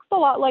 years, looks a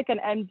lot like an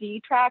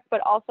MD track,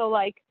 but also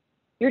like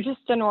you're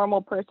just a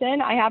normal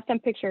person. I have some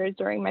pictures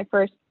during my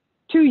first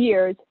 2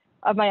 years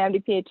of my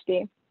MD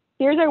PhD.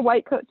 Here's our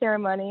white coat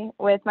ceremony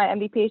with my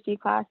MD PhD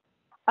class.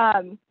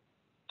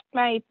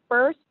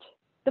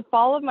 The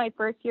fall of my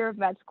first year of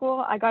med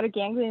school, I got a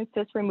ganglion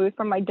cyst removed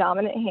from my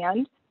dominant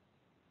hand.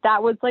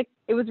 That was like,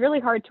 it was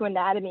really hard to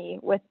anatomy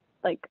with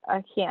like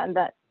a hand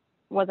that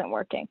wasn't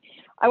working.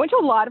 I went to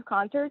a lot of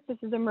concerts. This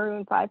is a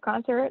Maroon 5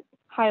 concert,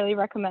 highly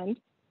recommend.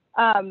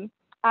 At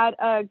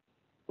a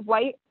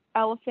white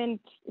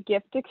elephant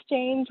gift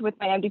exchange with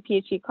my MD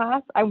PhD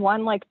class, I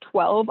won like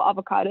 12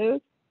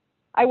 avocados.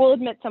 I will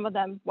admit some of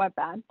them went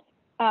bad.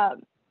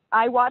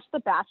 I watched The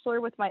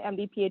Bachelor with my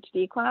MD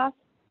PhD class.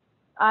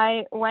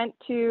 I went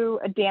to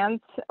a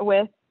dance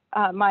with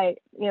my,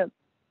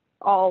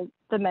 all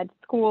the med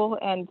school,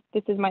 and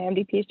this is my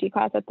MD PhD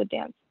class at the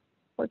dance.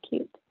 We're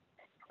cute.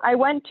 I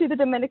went to the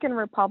Dominican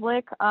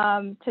Republic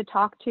to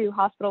talk to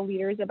hospital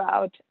leaders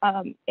about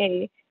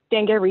a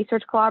dengue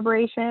research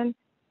collaboration,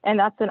 and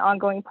that's an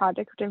ongoing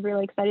project which I'm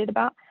really excited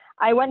about.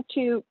 I went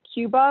to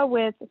Cuba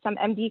with some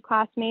MD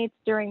classmates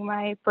during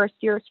my first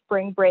year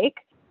spring break,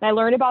 and I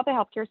learned about the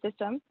healthcare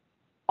system.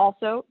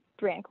 Also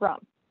drank rum,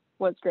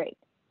 was great.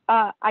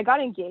 I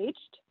got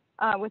engaged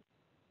with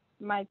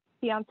my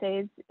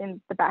fiancés in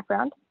the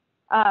background.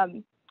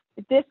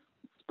 This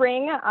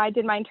spring, I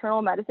did my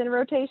internal medicine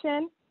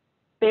rotation.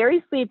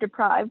 Very sleep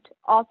deprived,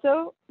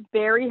 also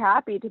very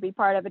happy to be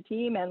part of a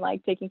team and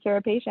like taking care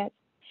of patients.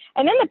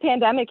 And then the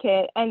pandemic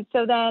hit. And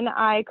so then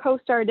I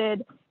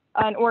co-started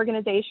an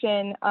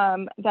organization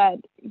that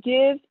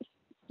gives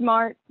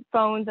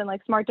smartphones and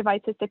like smart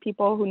devices to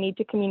people who need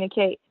to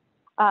communicate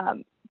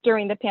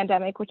during the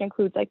pandemic, which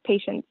includes like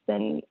patients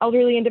and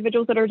elderly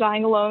individuals that are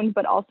dying alone,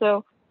 but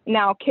also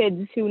now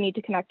kids who need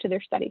to connect to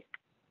their studies.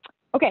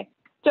 Okay,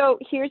 so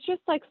here's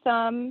just like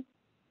some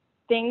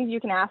things you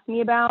can ask me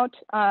about.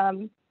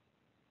 And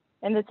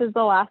this is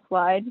the last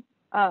slide.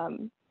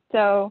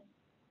 So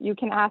you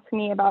can ask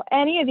me about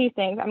any of these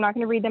things. I'm not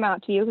going to read them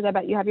out to you because I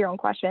bet you have your own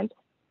questions.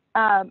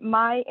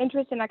 My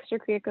interest in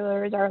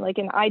extracurriculars are like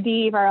in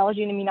ID,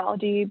 virology, and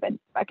immunology, but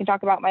I can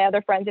talk about my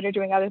other friends that are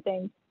doing other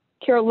things.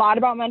 Care a lot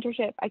about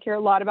mentorship. I care a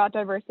lot about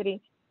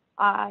diversity.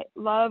 I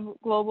love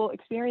global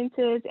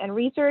experiences and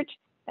research.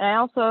 And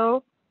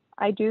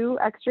I do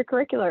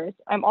extracurriculars.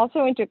 I'm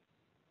also into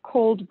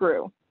cold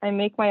brew. I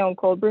make my own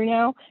cold brew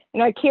now,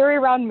 and I carry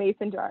around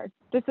mason jars.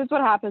 This is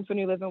what happens when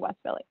you live in West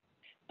Philly.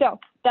 So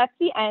that's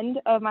the end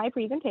of my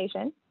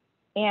presentation,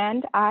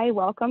 and I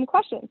welcome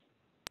questions.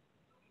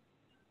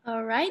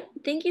 All right,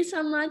 thank you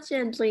so much,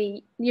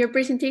 Yentli. Your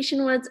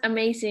presentation was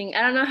amazing.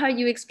 I don't know how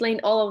you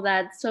explained all of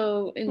that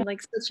so in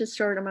like such a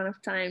short amount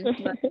of time,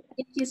 but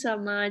thank you so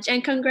much.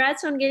 And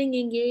congrats on getting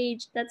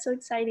engaged. That's so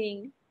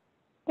exciting.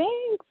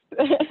 Thanks.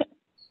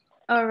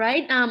 All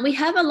right, we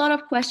have a lot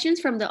of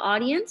questions from the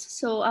audience,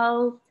 so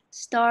I'll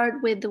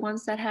start with the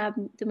ones that have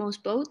the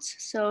most votes.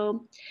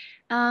 So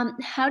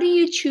how do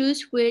you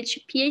choose which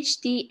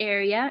PhD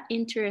area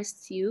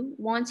interests you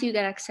once you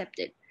get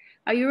accepted?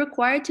 Are you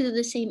required to do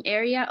the same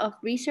area of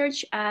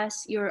research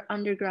as your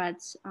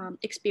undergrad's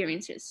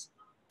experiences?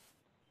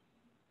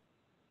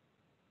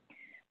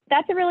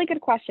 That's a really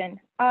good question.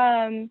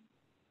 I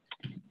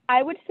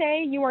would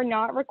say you are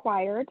not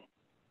required.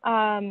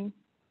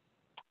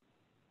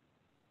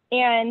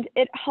 And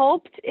it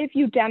helps if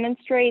you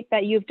demonstrate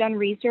that you've done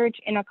research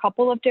in a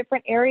couple of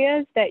different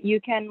areas that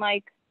you can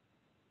like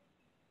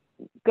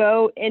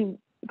go in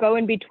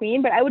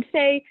between. But I would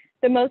say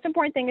the most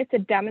important thing is to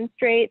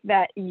demonstrate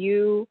that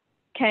you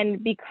can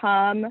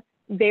become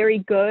very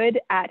good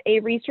at a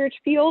research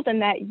field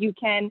and that you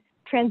can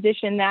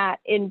transition that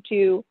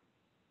into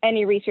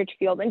any research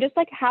field. And just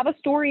like have a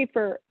story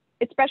for,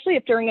 especially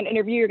if during an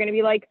interview, you're going to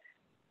be like,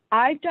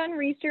 I've done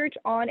research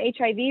on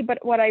HIV,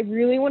 but what I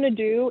really want to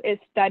do is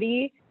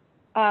study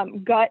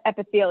gut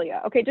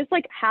epithelia. Okay, just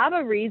like have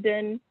a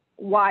reason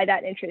why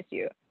that interests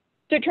you.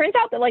 So it turns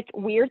out that like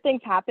weird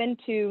things happen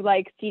to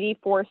like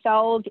CD4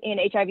 cells in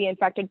HIV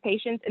infected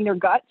patients in their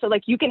gut. So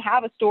like you can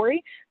have a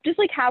story, just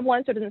like have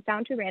one so it doesn't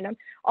sound too random.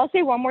 I'll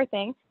say one more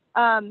thing.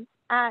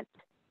 At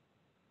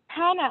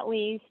Penn at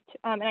least,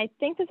 and I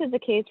think this is the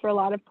case for a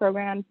lot of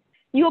programs,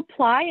 you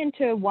apply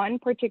into one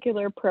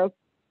particular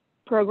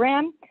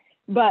program,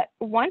 but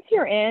once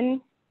you're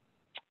in,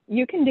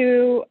 you can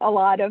do a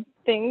lot of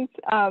things.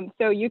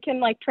 So you can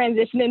like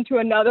transition into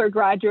another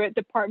graduate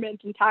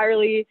department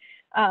entirely.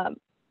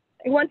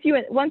 Once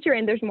you're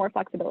in, there's more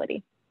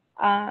flexibility.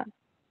 And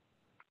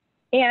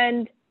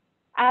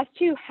as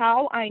to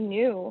how I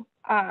knew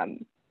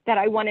that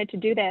I wanted to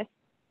do this,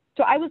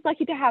 so I was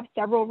lucky to have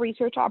several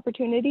research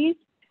opportunities.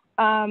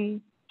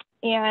 And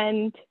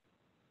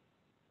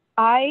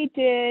I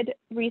did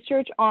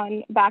research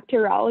on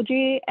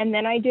bacteriology, and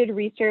then I did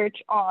research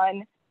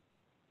on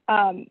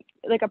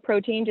like a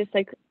protein, just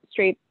like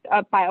straight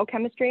up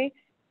biochemistry.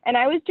 And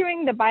I was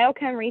doing the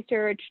biochem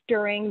research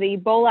during the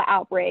Ebola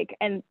outbreak.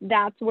 And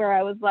that's where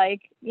I was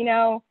like, you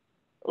know,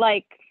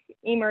 like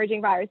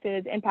emerging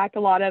viruses impact a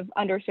lot of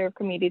underserved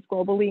communities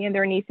globally, and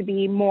there needs to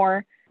be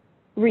more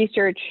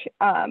research.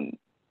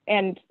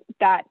 And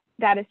that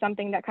is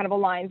something that kind of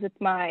aligns with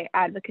my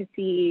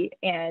advocacy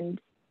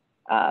and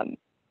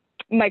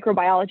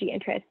microbiology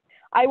interests.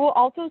 I will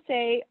also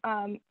say,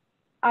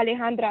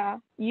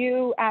 Alejandra,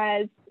 you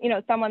as, you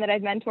know, someone that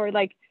I've mentored,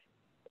 like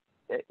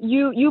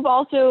you've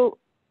also,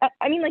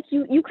 I mean, like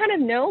you kind of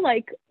know,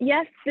 like,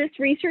 yes, this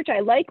research I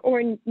like,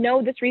 or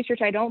no, this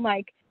research I don't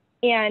like.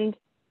 And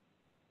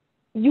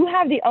you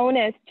have the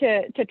onus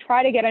to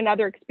try to get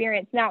another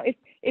experience. Now,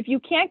 if you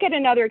can't get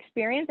another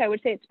experience, I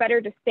would say it's better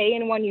to stay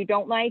in one you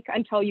don't like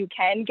until you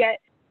can get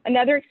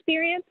another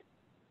experience.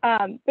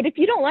 But if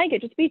you don't like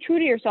it, just be true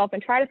to yourself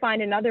and try to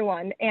find another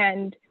one.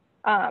 And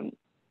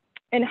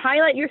and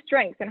highlight your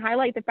strengths and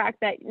highlight the fact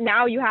that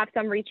now you have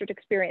some research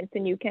experience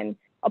and you can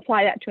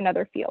apply that to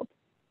another field.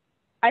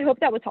 I hope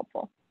that was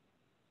helpful.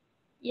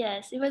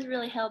 Yes, it was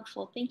really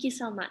helpful. Thank you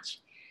so much.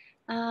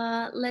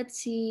 Let's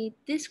see.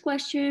 This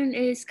question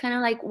is kind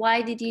of like,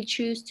 why did you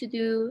choose to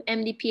do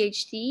MD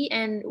PhD,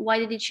 and why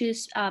did you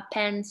choose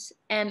Penn's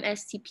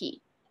MSTP?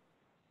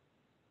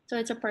 So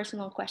it's a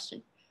personal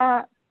question.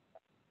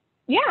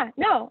 Yeah,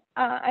 no,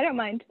 I don't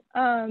mind.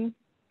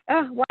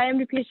 Why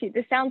MD PhD?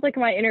 This sounds like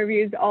my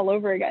interviews all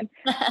over again.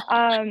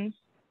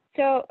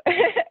 So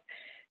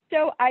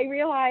I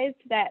realized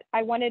that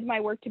I wanted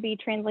my work to be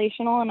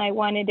translational, and I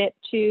wanted it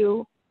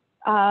to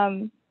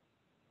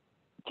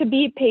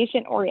be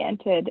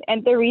patient-oriented.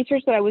 And the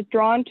research that I was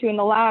drawn to in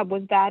the lab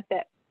was that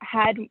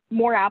had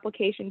more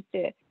applications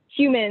to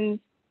humans.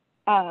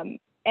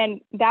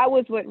 And that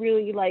was what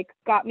really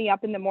got me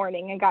up in the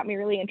morning and got me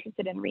really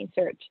interested in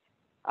research.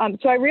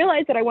 So I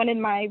realized that I wanted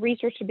my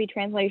research to be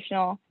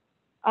translational.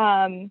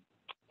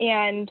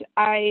 And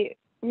I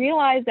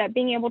realized that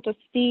being able to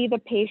see the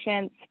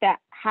patients that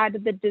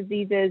had the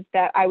diseases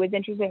that I was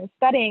interested in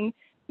studying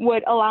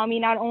would allow me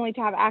not only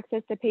to have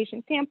access to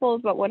patient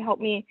samples, but would help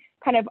me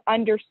kind of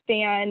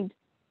understand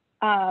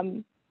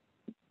the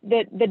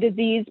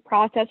disease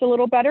process a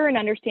little better and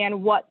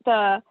understand what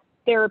the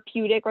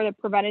therapeutic or the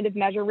preventative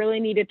measure really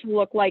needed to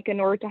look like in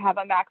order to have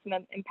a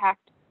maximum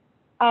impact.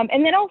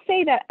 And then I'll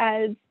say that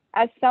as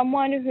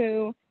someone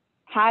who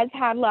has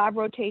had lab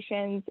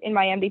rotations in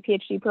my MD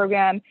PhD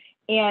program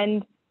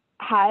and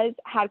has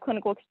had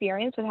clinical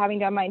experience with having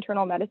done my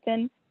internal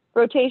medicine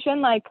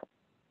rotation,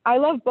 I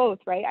love both,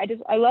 right?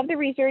 I love the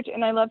research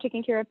and I love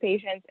taking care of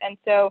patients. And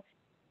so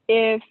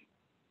if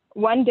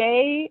one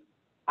day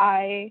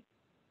I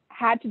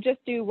had to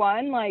just do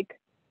one,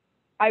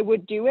 I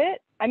would do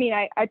it. I mean,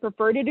 I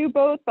prefer to do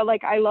both, but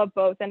I love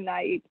both, and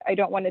I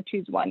don't want to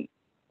choose one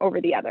over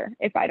the other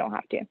if I don't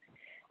have to.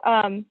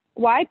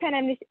 Why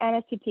Penn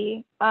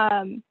MSTP?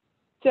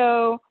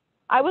 So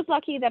I was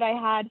lucky that I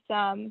had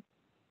some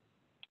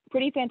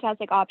pretty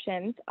fantastic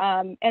options.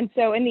 And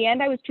so in the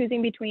end, I was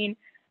choosing between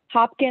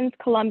Hopkins,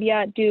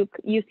 Columbia, Duke,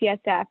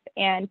 UCSF,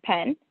 and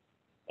Penn.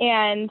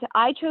 And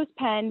I chose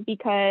Penn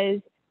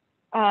because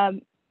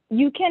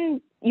you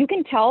can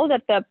tell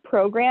that the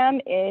program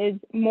is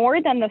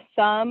more than the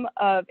sum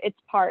of its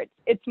parts.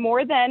 It's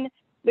more than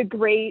the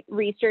great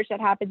research that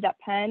happens at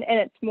Penn, and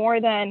it's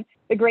more than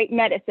the great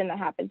medicine that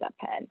happens at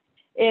Penn.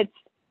 It's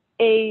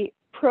a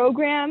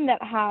program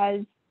that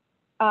has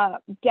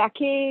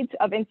decades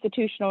of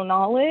institutional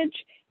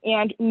knowledge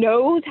and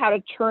knows how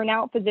to churn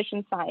out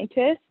physician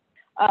scientists.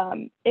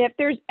 If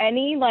there's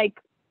any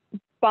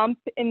bump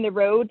in the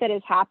road that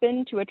has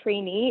happened to a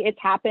trainee, it's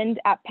happened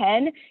at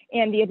Penn,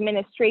 and the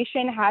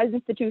administration has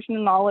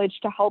institutional knowledge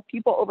to help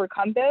people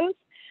overcome those.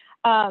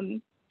 I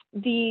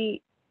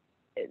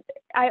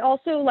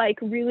also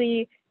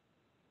really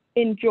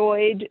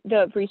enjoyed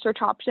the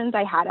research options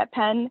I had at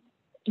Penn.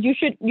 You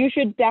should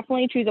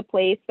definitely choose a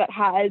place that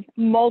has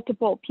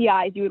multiple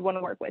PIs you would want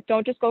to work with.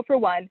 Don't just go for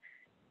one,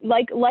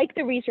 like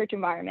the research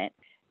environment.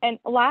 And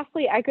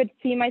lastly, I could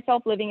see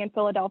myself living in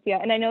Philadelphia.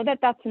 And I know that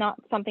that's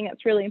not something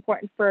that's really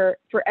important for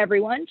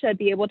everyone to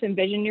be able to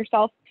envision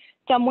yourself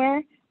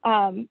somewhere.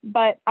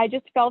 But I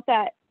just felt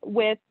that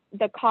with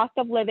the cost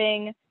of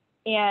living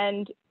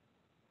and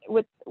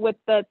with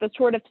the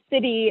sort of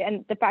city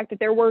and the fact that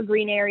there were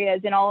green areas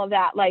and all of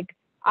that,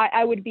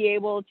 I would be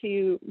able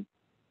to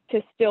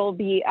still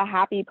be a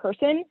happy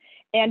person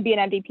and be an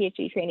MD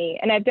PhD trainee.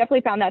 And I've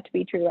definitely found that to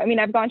be true. I mean,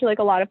 I've gone to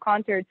a lot of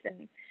concerts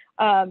and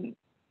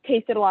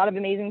tasted a lot of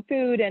amazing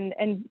food and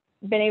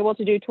been able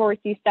to do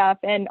touristy stuff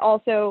and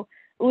also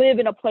live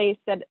in a place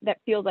that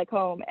feels like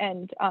home.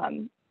 And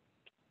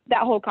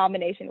that whole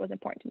combination was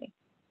important to me.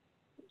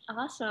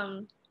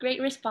 Awesome.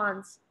 Great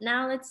response.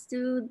 Now let's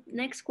do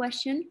next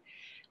question.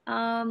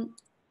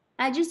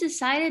 I just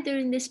decided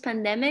during this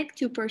pandemic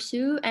to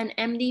pursue an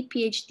MD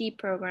PhD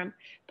program,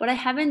 but I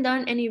haven't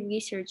done any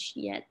research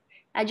yet.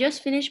 I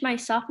just finished my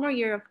sophomore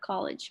year of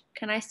college.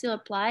 Can I still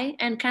apply?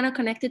 And kind of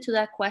connected to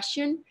that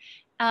question,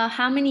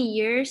 how many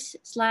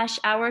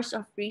years/hours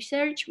of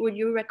research would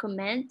you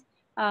recommend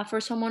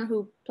for someone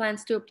who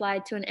plans to apply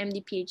to an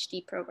MD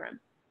PhD program?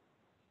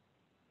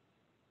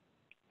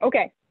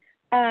 Okay.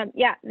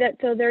 Yeah,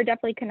 so they're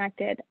definitely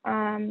connected.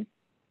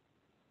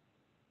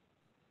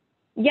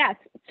 Yes,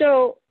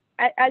 so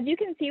as you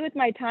can see with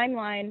my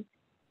timeline,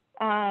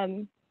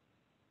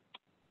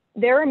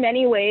 there are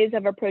many ways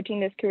of approaching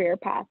this career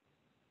path.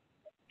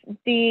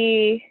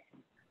 Did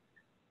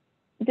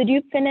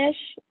you finish?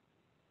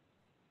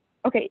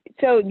 Okay,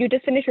 so you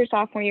just finished your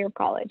sophomore year of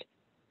college.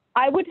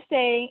 I would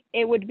say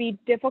it would be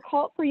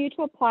difficult for you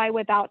to apply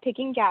without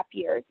taking gap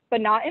years,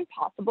 but not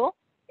impossible.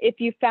 If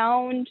you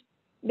found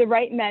the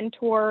right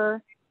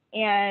mentor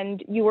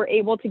and you were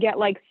able to get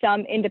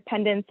some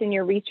independence in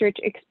your research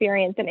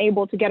experience and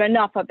able to get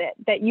enough of it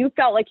that you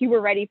felt like you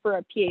were ready for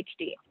a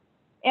PhD.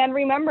 And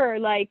remember,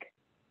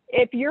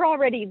 if you're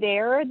already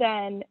there,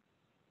 then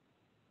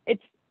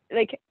it's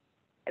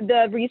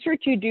the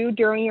research you do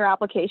during your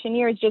application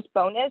year is just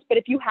bonus. But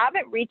if you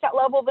haven't reached that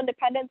level of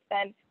independence,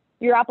 then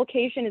your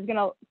application is going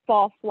to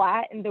fall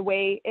flat in the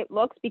way it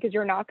looks, because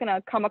you're not going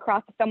to come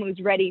across someone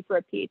who's ready for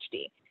a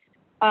PhD.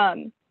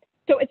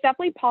 So it's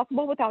definitely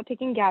possible without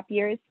taking gap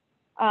years.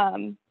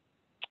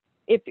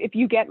 If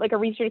you get like a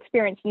research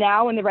experience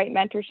now and the right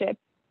mentorship,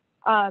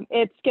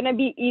 it's going to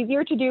be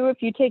easier to do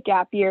if you take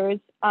gap years.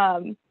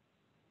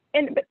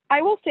 But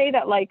I will say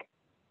that, like,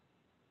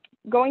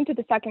 going to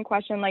the second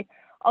question, like,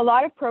 a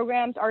lot of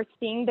programs are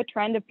seeing the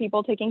trend of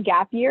people taking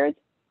gap years,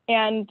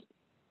 and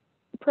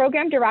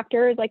program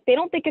directors, like, they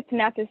don't think it's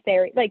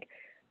necessary. Like,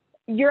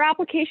 your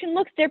application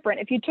looks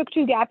different if you took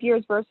 2 gap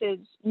years versus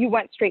you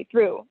went straight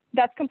through.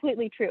 That's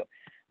completely true.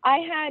 I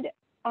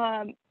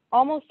had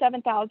almost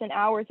 7,000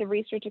 hours of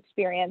research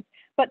experience,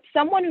 but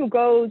someone who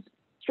goes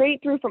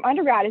straight through from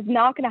undergrad is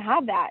not going to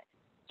have that.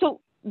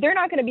 So they're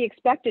not going to be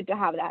expected to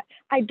have that.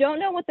 I don't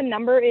know what the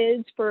number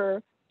is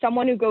for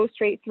someone who goes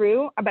straight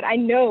through, but I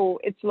know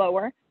it's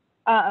lower.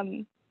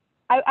 I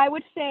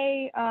would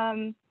say,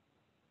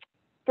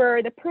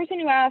 for the person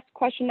who asked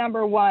question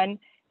number 1,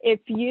 if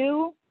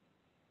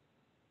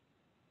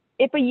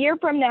a year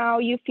from now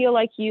you feel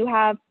like you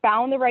have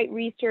found the right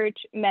research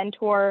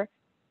mentor,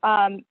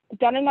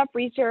 done enough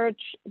research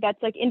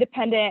that's like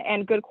independent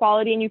and good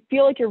quality, and you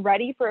feel like you're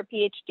ready for a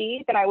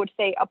PhD, then I would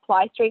say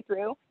apply straight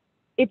through.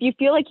 If you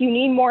feel like you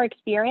need more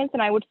experience,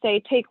 then I would say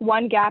take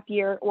 1 gap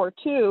year or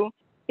 2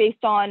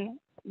 based on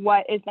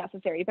what is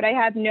necessary. But I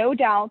have no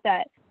doubt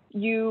that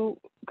you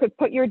could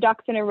put your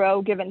ducks in a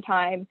row given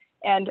time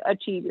and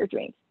achieve your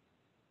dreams.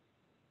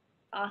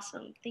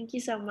 Awesome. Thank you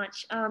so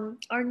much.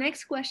 Our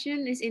next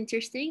question is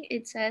interesting.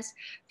 It says,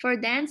 for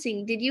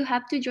dancing, did you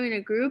have to join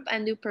a group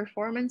and do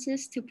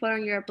performances to put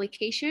on your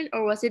application,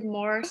 or was it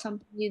more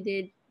something you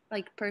did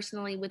like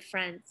personally with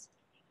friends?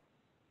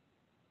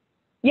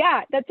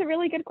 Yeah, that's a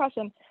really good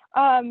question.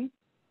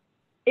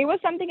 It was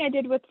something I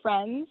did with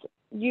friends.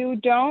 You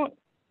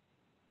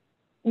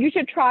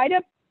should try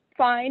to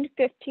find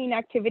 15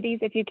 activities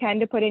if you can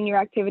to put in your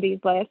activities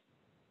list.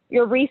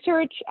 Your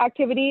research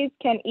activities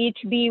can each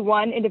be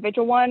one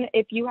individual one.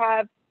 If you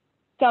have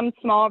some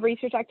small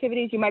research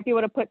activities, you might be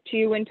able to put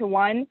 2 into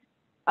 1.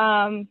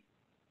 And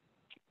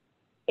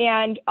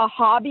a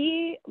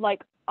hobby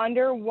like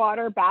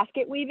underwater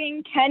basket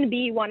weaving can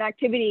be one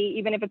activity,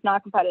 even if it's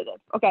not competitive.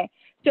 Okay,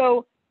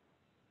 so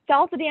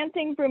salsa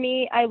dancing for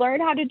me, I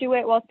learned how to do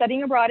it while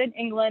studying abroad in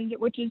England,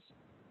 which is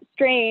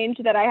strange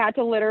that I had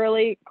to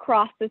literally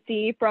cross the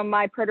sea from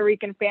my Puerto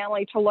Rican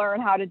family to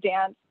learn how to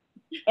dance.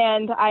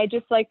 And I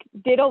just like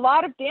did a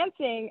lot of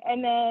dancing,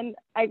 and then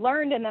I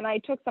learned, and then I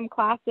took some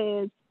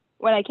classes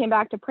when I came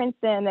back to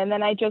Princeton, and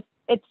then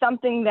it's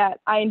something that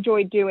I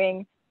enjoyed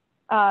doing.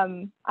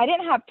 I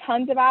didn't have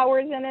tons of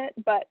hours in it,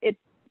 but it's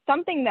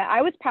something that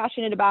I was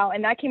passionate about,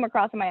 and that came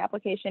across in my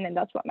application, and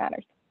that's what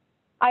matters.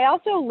 I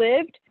also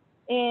lived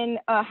in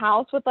a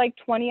house with like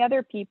 20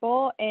 other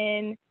people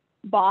in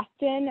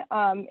Boston.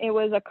 It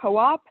was a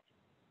co-op,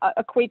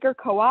 a Quaker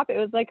co-op. It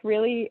was like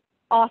really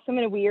awesome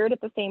and weird at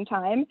the same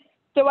time.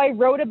 So I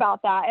wrote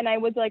about that, and I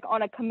was like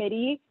on a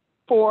committee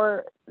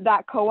for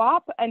that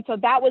co-op. And so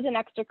that was an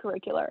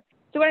extracurricular.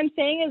 So what I'm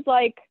saying is,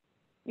 like,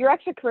 your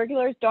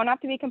extracurriculars don't have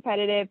to be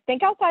competitive.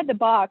 Think outside the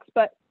box,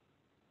 but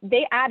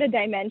they add a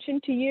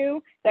dimension to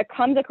you that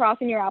comes across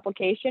in your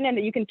application and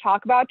that you can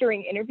talk about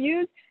during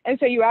interviews. And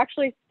so you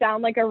actually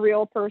sound like a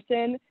real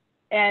person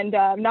and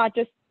not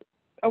just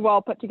a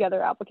well put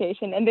together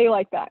application. And they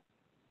like that.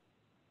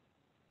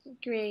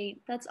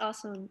 Great. That's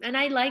awesome. And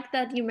I like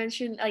that you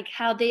mentioned like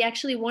how they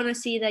actually want to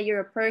see that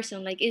you're a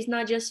person. Like, it's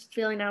not just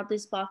filling out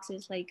these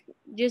boxes. Like,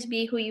 just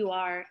be who you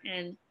are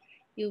and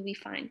you'll be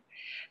fine.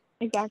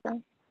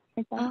 Exactly.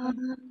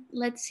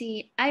 Let's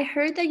see. I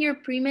heard that your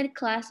pre-med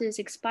classes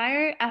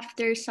expire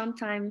after some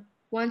time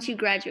once you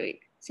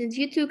graduate. Since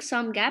you took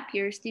some gap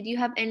years, did you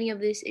have any of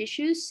these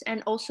issues?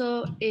 And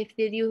also, if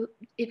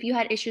you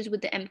had issues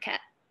with the MCAT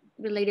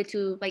related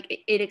to like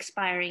it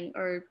expiring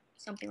or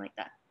something like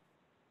that?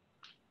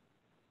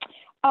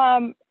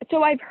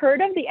 So I've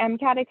heard of the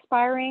MCAT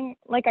expiring.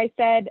 Like I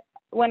said,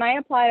 when I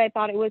applied, I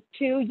thought it was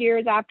 2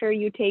 years after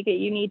you take it,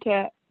 you need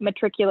to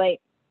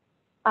matriculate.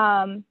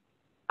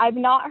 I've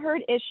not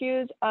heard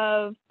issues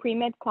of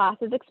pre-med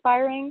classes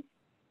expiring.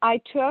 I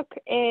took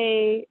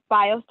a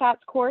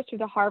biostats course through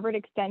the Harvard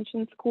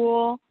Extension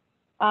School.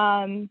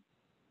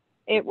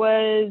 It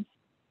wasn't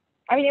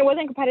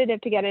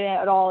competitive to get it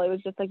at all. It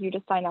was just like you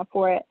just sign up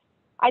for it.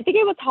 I think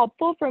it was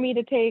helpful for me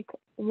to take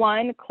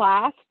one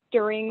class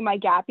during my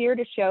gap year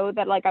to show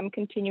that like I'm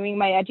continuing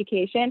my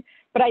education,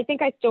 but I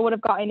think I still would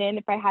have gotten in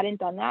if I hadn't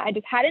done that. I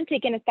just hadn't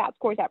taken a stats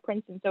course at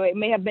Princeton, so it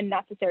may have been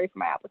necessary for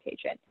my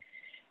application.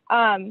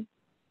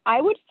 I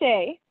would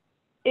say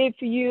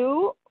if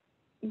you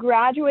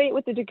graduate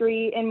with a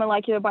degree in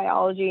molecular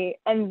biology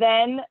and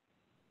then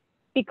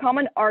become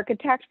an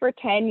architect for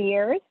 10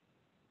 years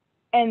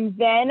and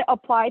then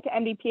apply to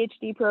MD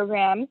PhD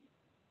programs,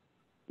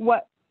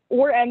 what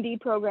or MD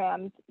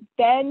programs,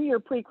 then your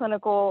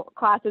preclinical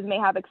classes may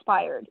have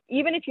expired.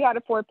 Even if you had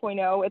a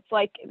 4.0, it's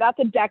like, that's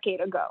a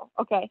decade ago,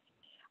 okay?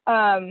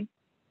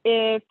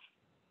 If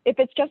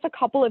it's just a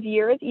couple of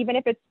years, even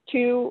if it's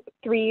 2,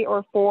 3,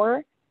 or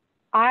 4,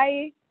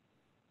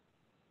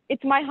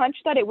 it's my hunch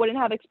that it wouldn't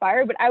have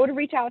expired, but I would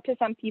reach out to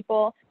some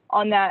people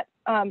on that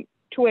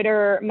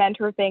Twitter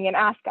mentor thing and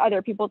ask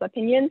other people's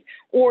opinions,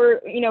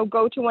 or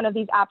go to one of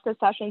these APSA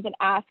sessions and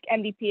ask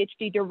MD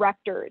PhD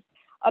directors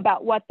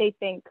about what they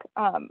think,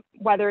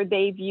 whether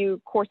they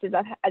view courses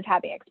as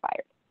having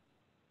expired.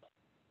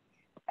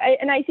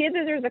 And I see that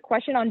there's a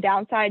question on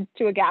downsides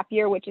to a gap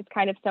year, which is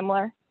kind of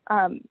similar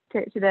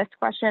to this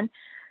question.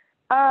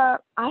 I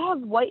have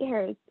white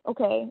hairs,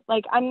 okay,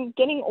 like I'm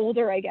getting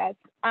older, I guess.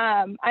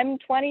 I'm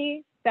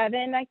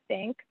 27, I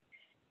think,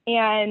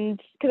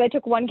 and because I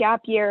took one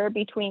gap year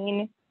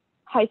between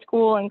high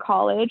school and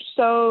college.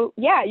 So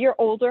yeah, you're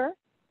older,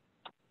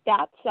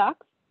 that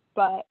sucks,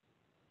 but at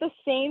the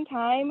same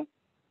time,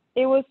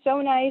 it was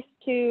so nice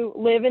to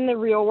live in the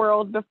real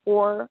world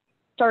before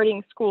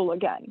starting school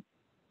again.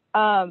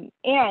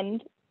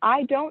 And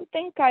I don't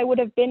think I would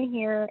have been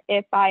here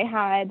if I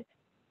had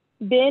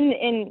been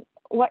in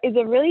what is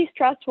a really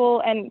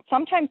stressful and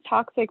sometimes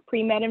toxic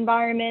pre-med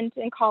environment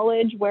in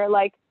college, where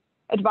like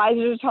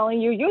advisors are telling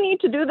you, you need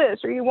to do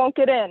this or you won't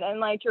get in. And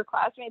like your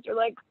classmates are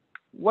like,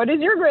 what is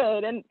your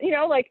grade? And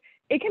like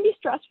it can be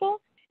stressful,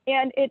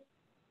 and it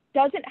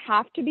doesn't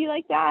have to be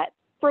like that.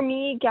 For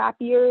me, gap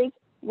years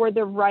were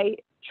the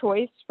right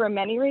choice for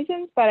many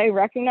reasons, but I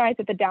recognize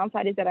that the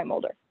downside is that I'm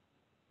older.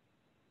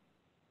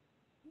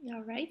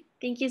 All right.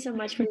 Thank you so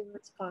much for the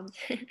response.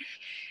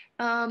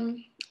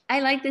 I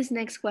like this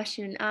next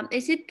question.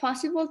 Is it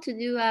possible to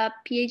do a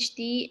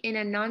PhD in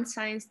a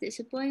non-science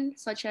discipline,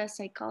 such as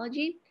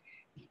psychology?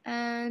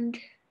 And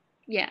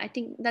yeah, I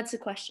think that's the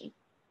question.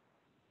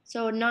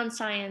 So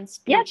non-science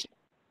PhD. Yes,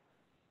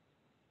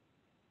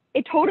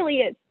 it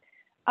totally is.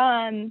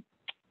 And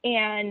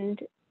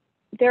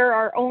there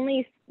are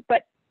only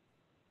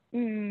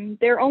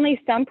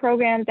some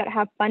programs that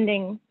have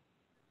funding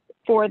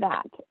for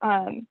that.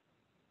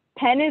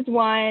 Penn is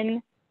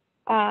one,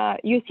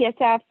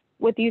 UCSF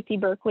with UC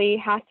Berkeley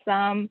has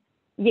some,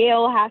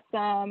 Yale has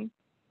some.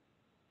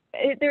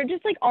 There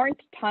just like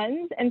aren't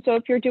tons. And so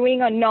if you're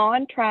doing a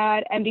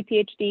non-trad MD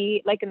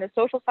PhD, like in the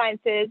social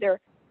sciences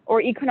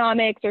or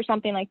economics or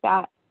something like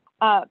that,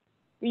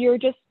 you're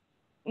just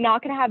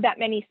not going to have that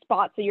many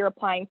spots that you're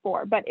applying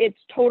for, but it's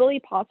totally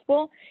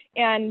possible.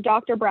 And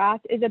Dr. Brass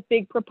is a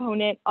big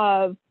proponent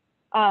of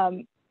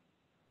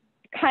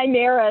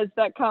chimeras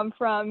that come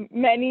from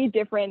many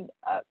different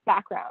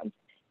backgrounds.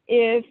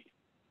 If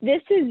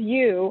this is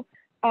you,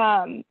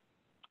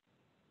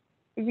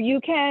 you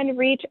can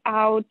reach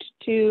out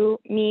to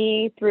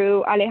me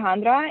through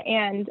Alejandra,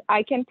 and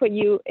I can put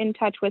you in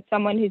touch with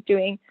someone who's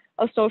doing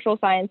a social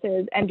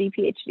sciences MD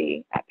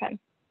PhD at Penn.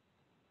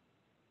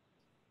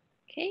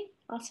 Okay,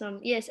 awesome.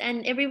 Yes,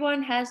 and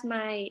everyone has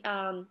my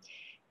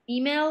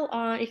email.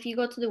 If you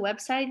go to the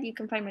website, you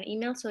can find my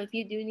email. So if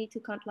you do need to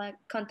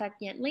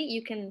contact Yentli,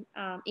 you can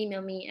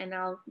email me and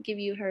I'll give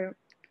you her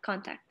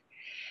contact.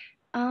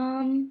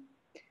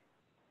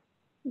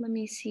 Let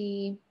me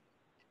see.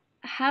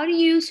 How do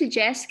you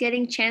suggest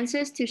getting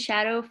chances to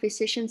shadow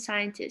physician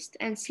scientists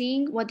and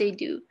seeing what they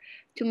do?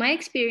 To my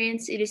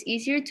experience, it is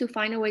easier to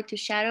find a way to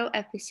shadow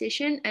a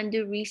physician and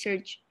do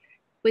research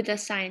with a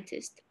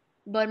scientist,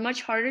 but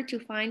much harder to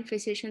find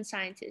physician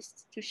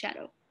scientists to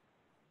shadow.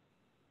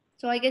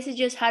 So I guess it's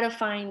just how to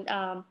find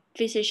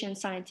physician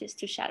scientists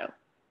to shadow.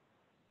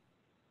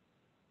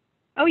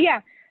 Oh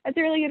yeah, that's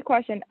a really good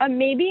question.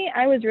 Maybe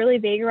I was really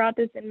vague about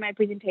this in my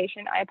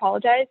presentation. I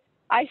apologize.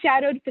 I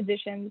shadowed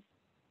physicians.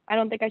 I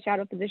don't think I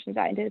shadowed physician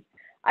scientists.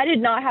 I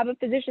did not have a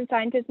physician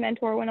scientist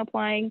mentor when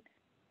applying.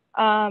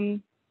 I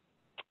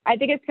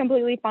think it's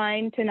completely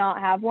fine to not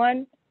have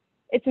one.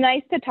 It's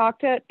nice to talk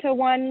to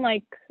one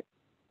like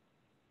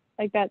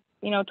that,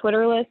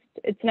 Twitter list.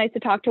 It's nice to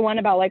talk to one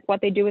about like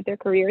what they do with their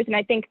careers. And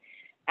I think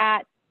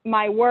at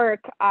my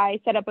work, I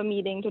set up a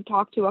meeting to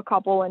talk to a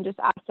couple and just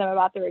ask them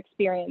about their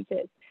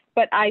experiences.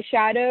 But I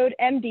shadowed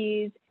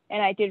MDs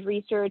and I did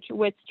research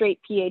with straight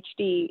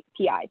PhD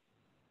PIs.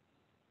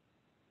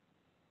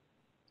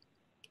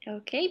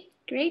 Okay,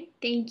 great,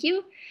 thank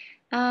you.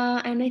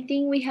 And I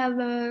think we have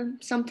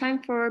some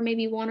time for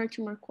maybe 1 or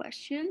 2 more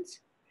questions.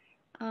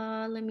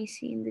 Let me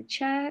see in the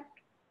chat.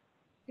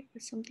 There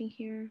was something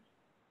here.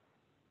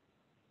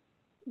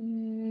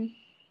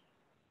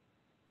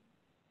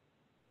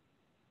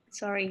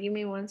 Sorry, give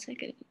me 1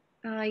 second.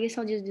 I guess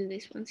I'll just do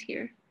this ones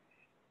here.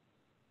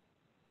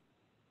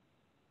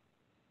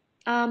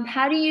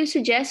 How do you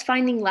suggest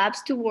finding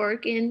labs to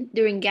work in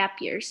during gap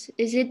years?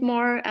 Is it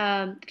more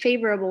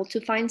favorable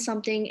to find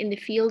something in the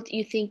field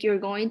you think you're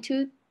going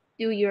to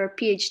do your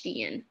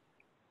PhD in?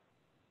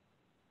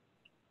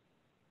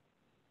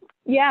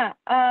 Yeah,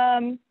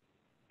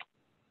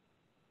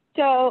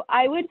 so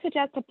I would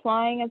suggest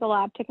applying as a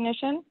lab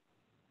technician,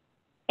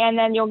 and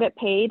then you'll get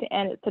paid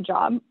and it's a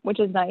job, which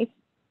is nice.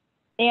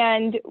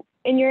 And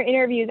in your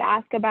interviews,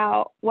 ask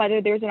about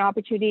whether there's an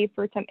opportunity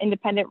for some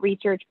independent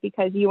research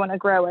because you want to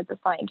grow as a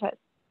scientist.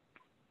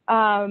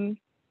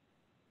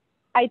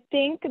 I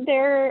think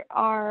there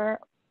are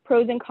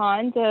pros and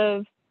cons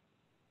of,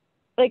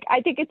 like,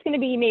 I think it's going to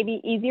be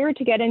maybe easier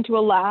to get into a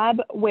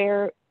lab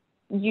where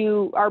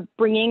you are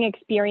bringing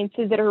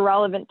experiences that are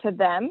relevant to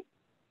them,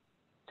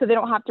 so they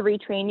don't have to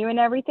retrain you and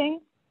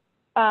everything.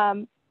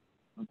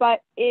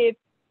 But if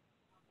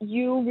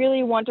you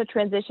really want to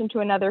transition to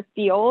another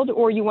field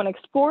or you want to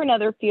explore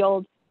another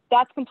field,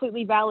 that's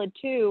completely valid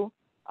too.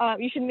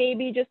 You should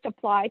maybe just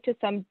apply to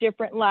some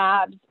different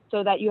labs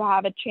so that you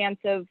have a chance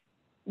of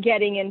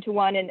getting into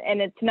one,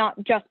 and it's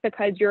not just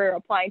because you're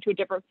applying to a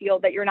different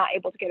field that you're not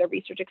able to get a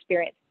research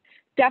experience.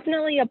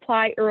 Definitely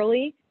apply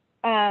early.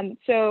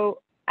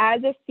 So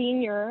as a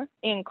senior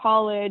in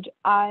college,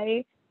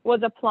 I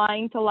was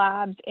applying to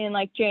labs in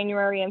like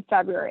January and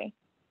February.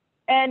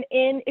 And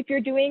if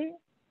you're doing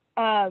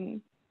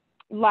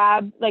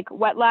lab, like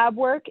wet lab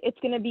work, it's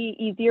going to be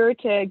easier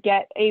to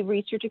get a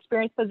research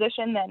experience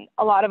position than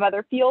a lot of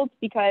other fields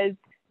because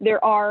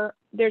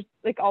there's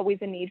like always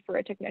a need for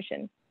a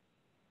technician.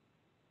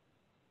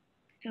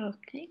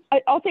 Okay.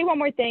 I'll say one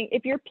more thing.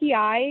 If your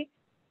PI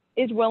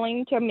is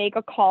willing to make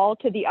a call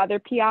to the other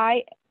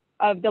PI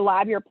of the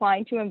lab you're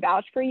applying to and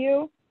vouch for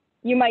you,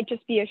 you might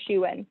just be a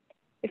shoo-in.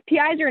 If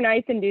PIs are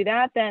nice and do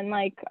that, then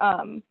like,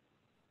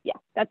 yeah,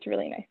 that's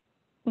really nice.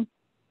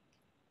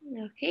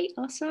 Okay,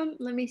 awesome.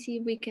 Let me see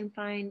if we can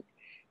find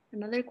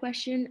another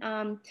question.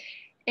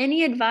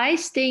 Any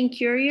advice staying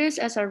curious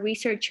as a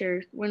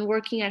researcher when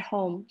working at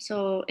home?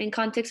 So in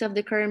context of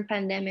the current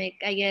pandemic,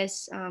 I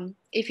guess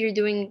if you're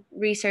doing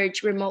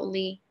research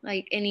remotely,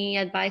 like any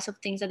advice of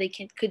things that they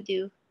could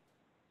do?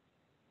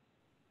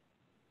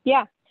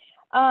 Yeah.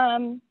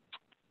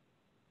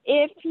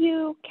 If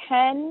you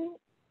can,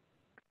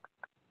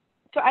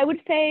 so I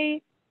would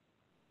say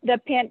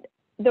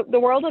the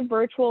world of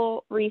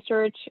virtual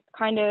research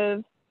kind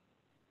of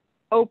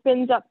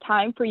opens up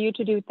time for you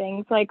to do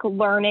things like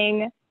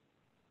learning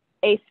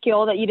a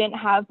skill that you didn't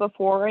have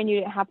before and you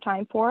didn't have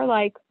time for,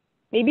 like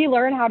maybe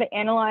learn how to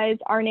analyze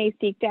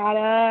RNA-seq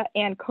data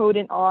and code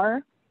in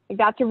R. Like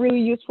that's a really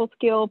useful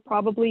skill,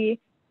 probably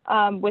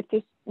with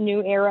this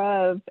new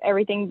era of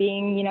everything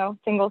being, you know,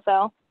 single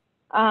cell.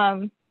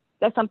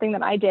 That's something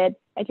that I did.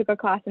 I took a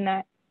class in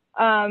that.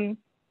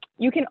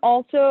 You can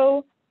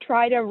also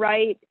try to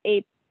write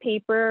a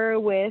paper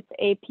with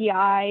a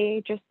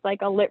PI, just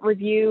like a lit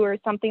review or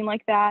something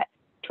like that.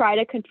 Try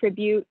to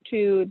contribute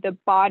to the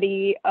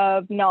body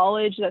of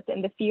knowledge that's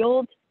in the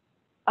field.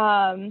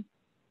 And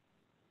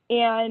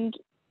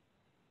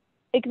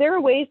like there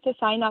are ways to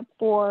sign up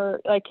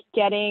for like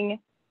getting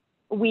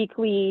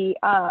weekly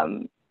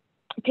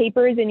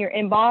papers in your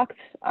inbox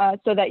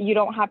so that you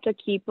don't have to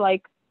keep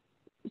like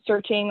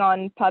searching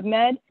on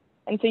PubMed.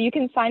 And so you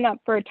can sign up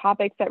for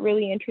topics that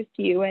really interest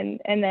you and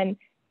then,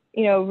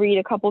 you know, read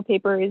a couple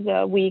papers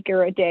a week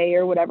or a day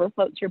or whatever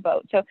floats your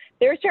boat. So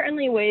there are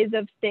certainly ways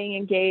of staying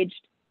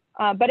engaged,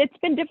 but it's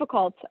been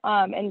difficult.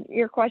 And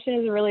your question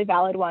is a really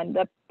valid one.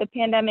 The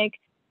pandemic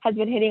has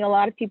been hitting a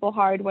lot of people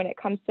hard when it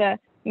comes to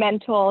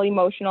mental,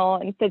 emotional,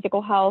 and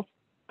physical health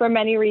for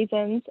many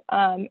reasons.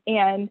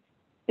 And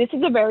this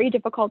is a very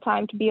difficult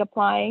time to be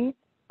applying.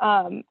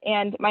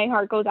 And my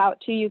heart goes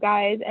out to you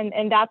guys.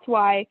 And that's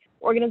why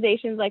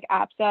organizations like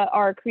APSA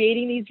are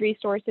creating these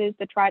resources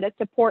to try to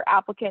support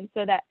applicants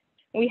so that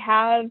we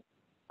have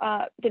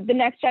the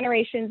next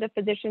generations of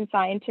physician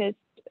scientists,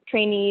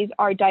 trainees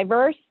are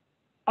diverse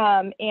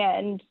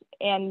and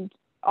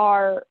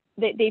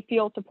they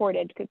feel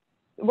supported because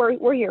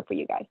we're here for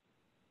you guys.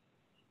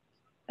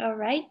 All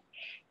right.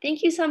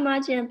 Thank you so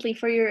much, Yentli,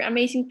 for your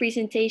amazing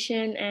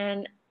presentation.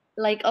 And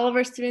like all of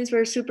our students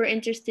were super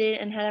interested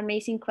and had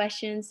amazing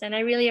questions. And I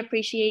really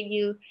appreciate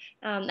you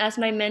as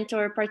my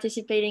mentor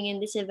participating in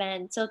this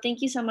event. So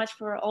thank you so much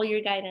for all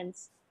your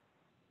guidance.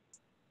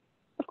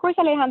 Of course,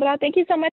 Alejandra. Thank you so much.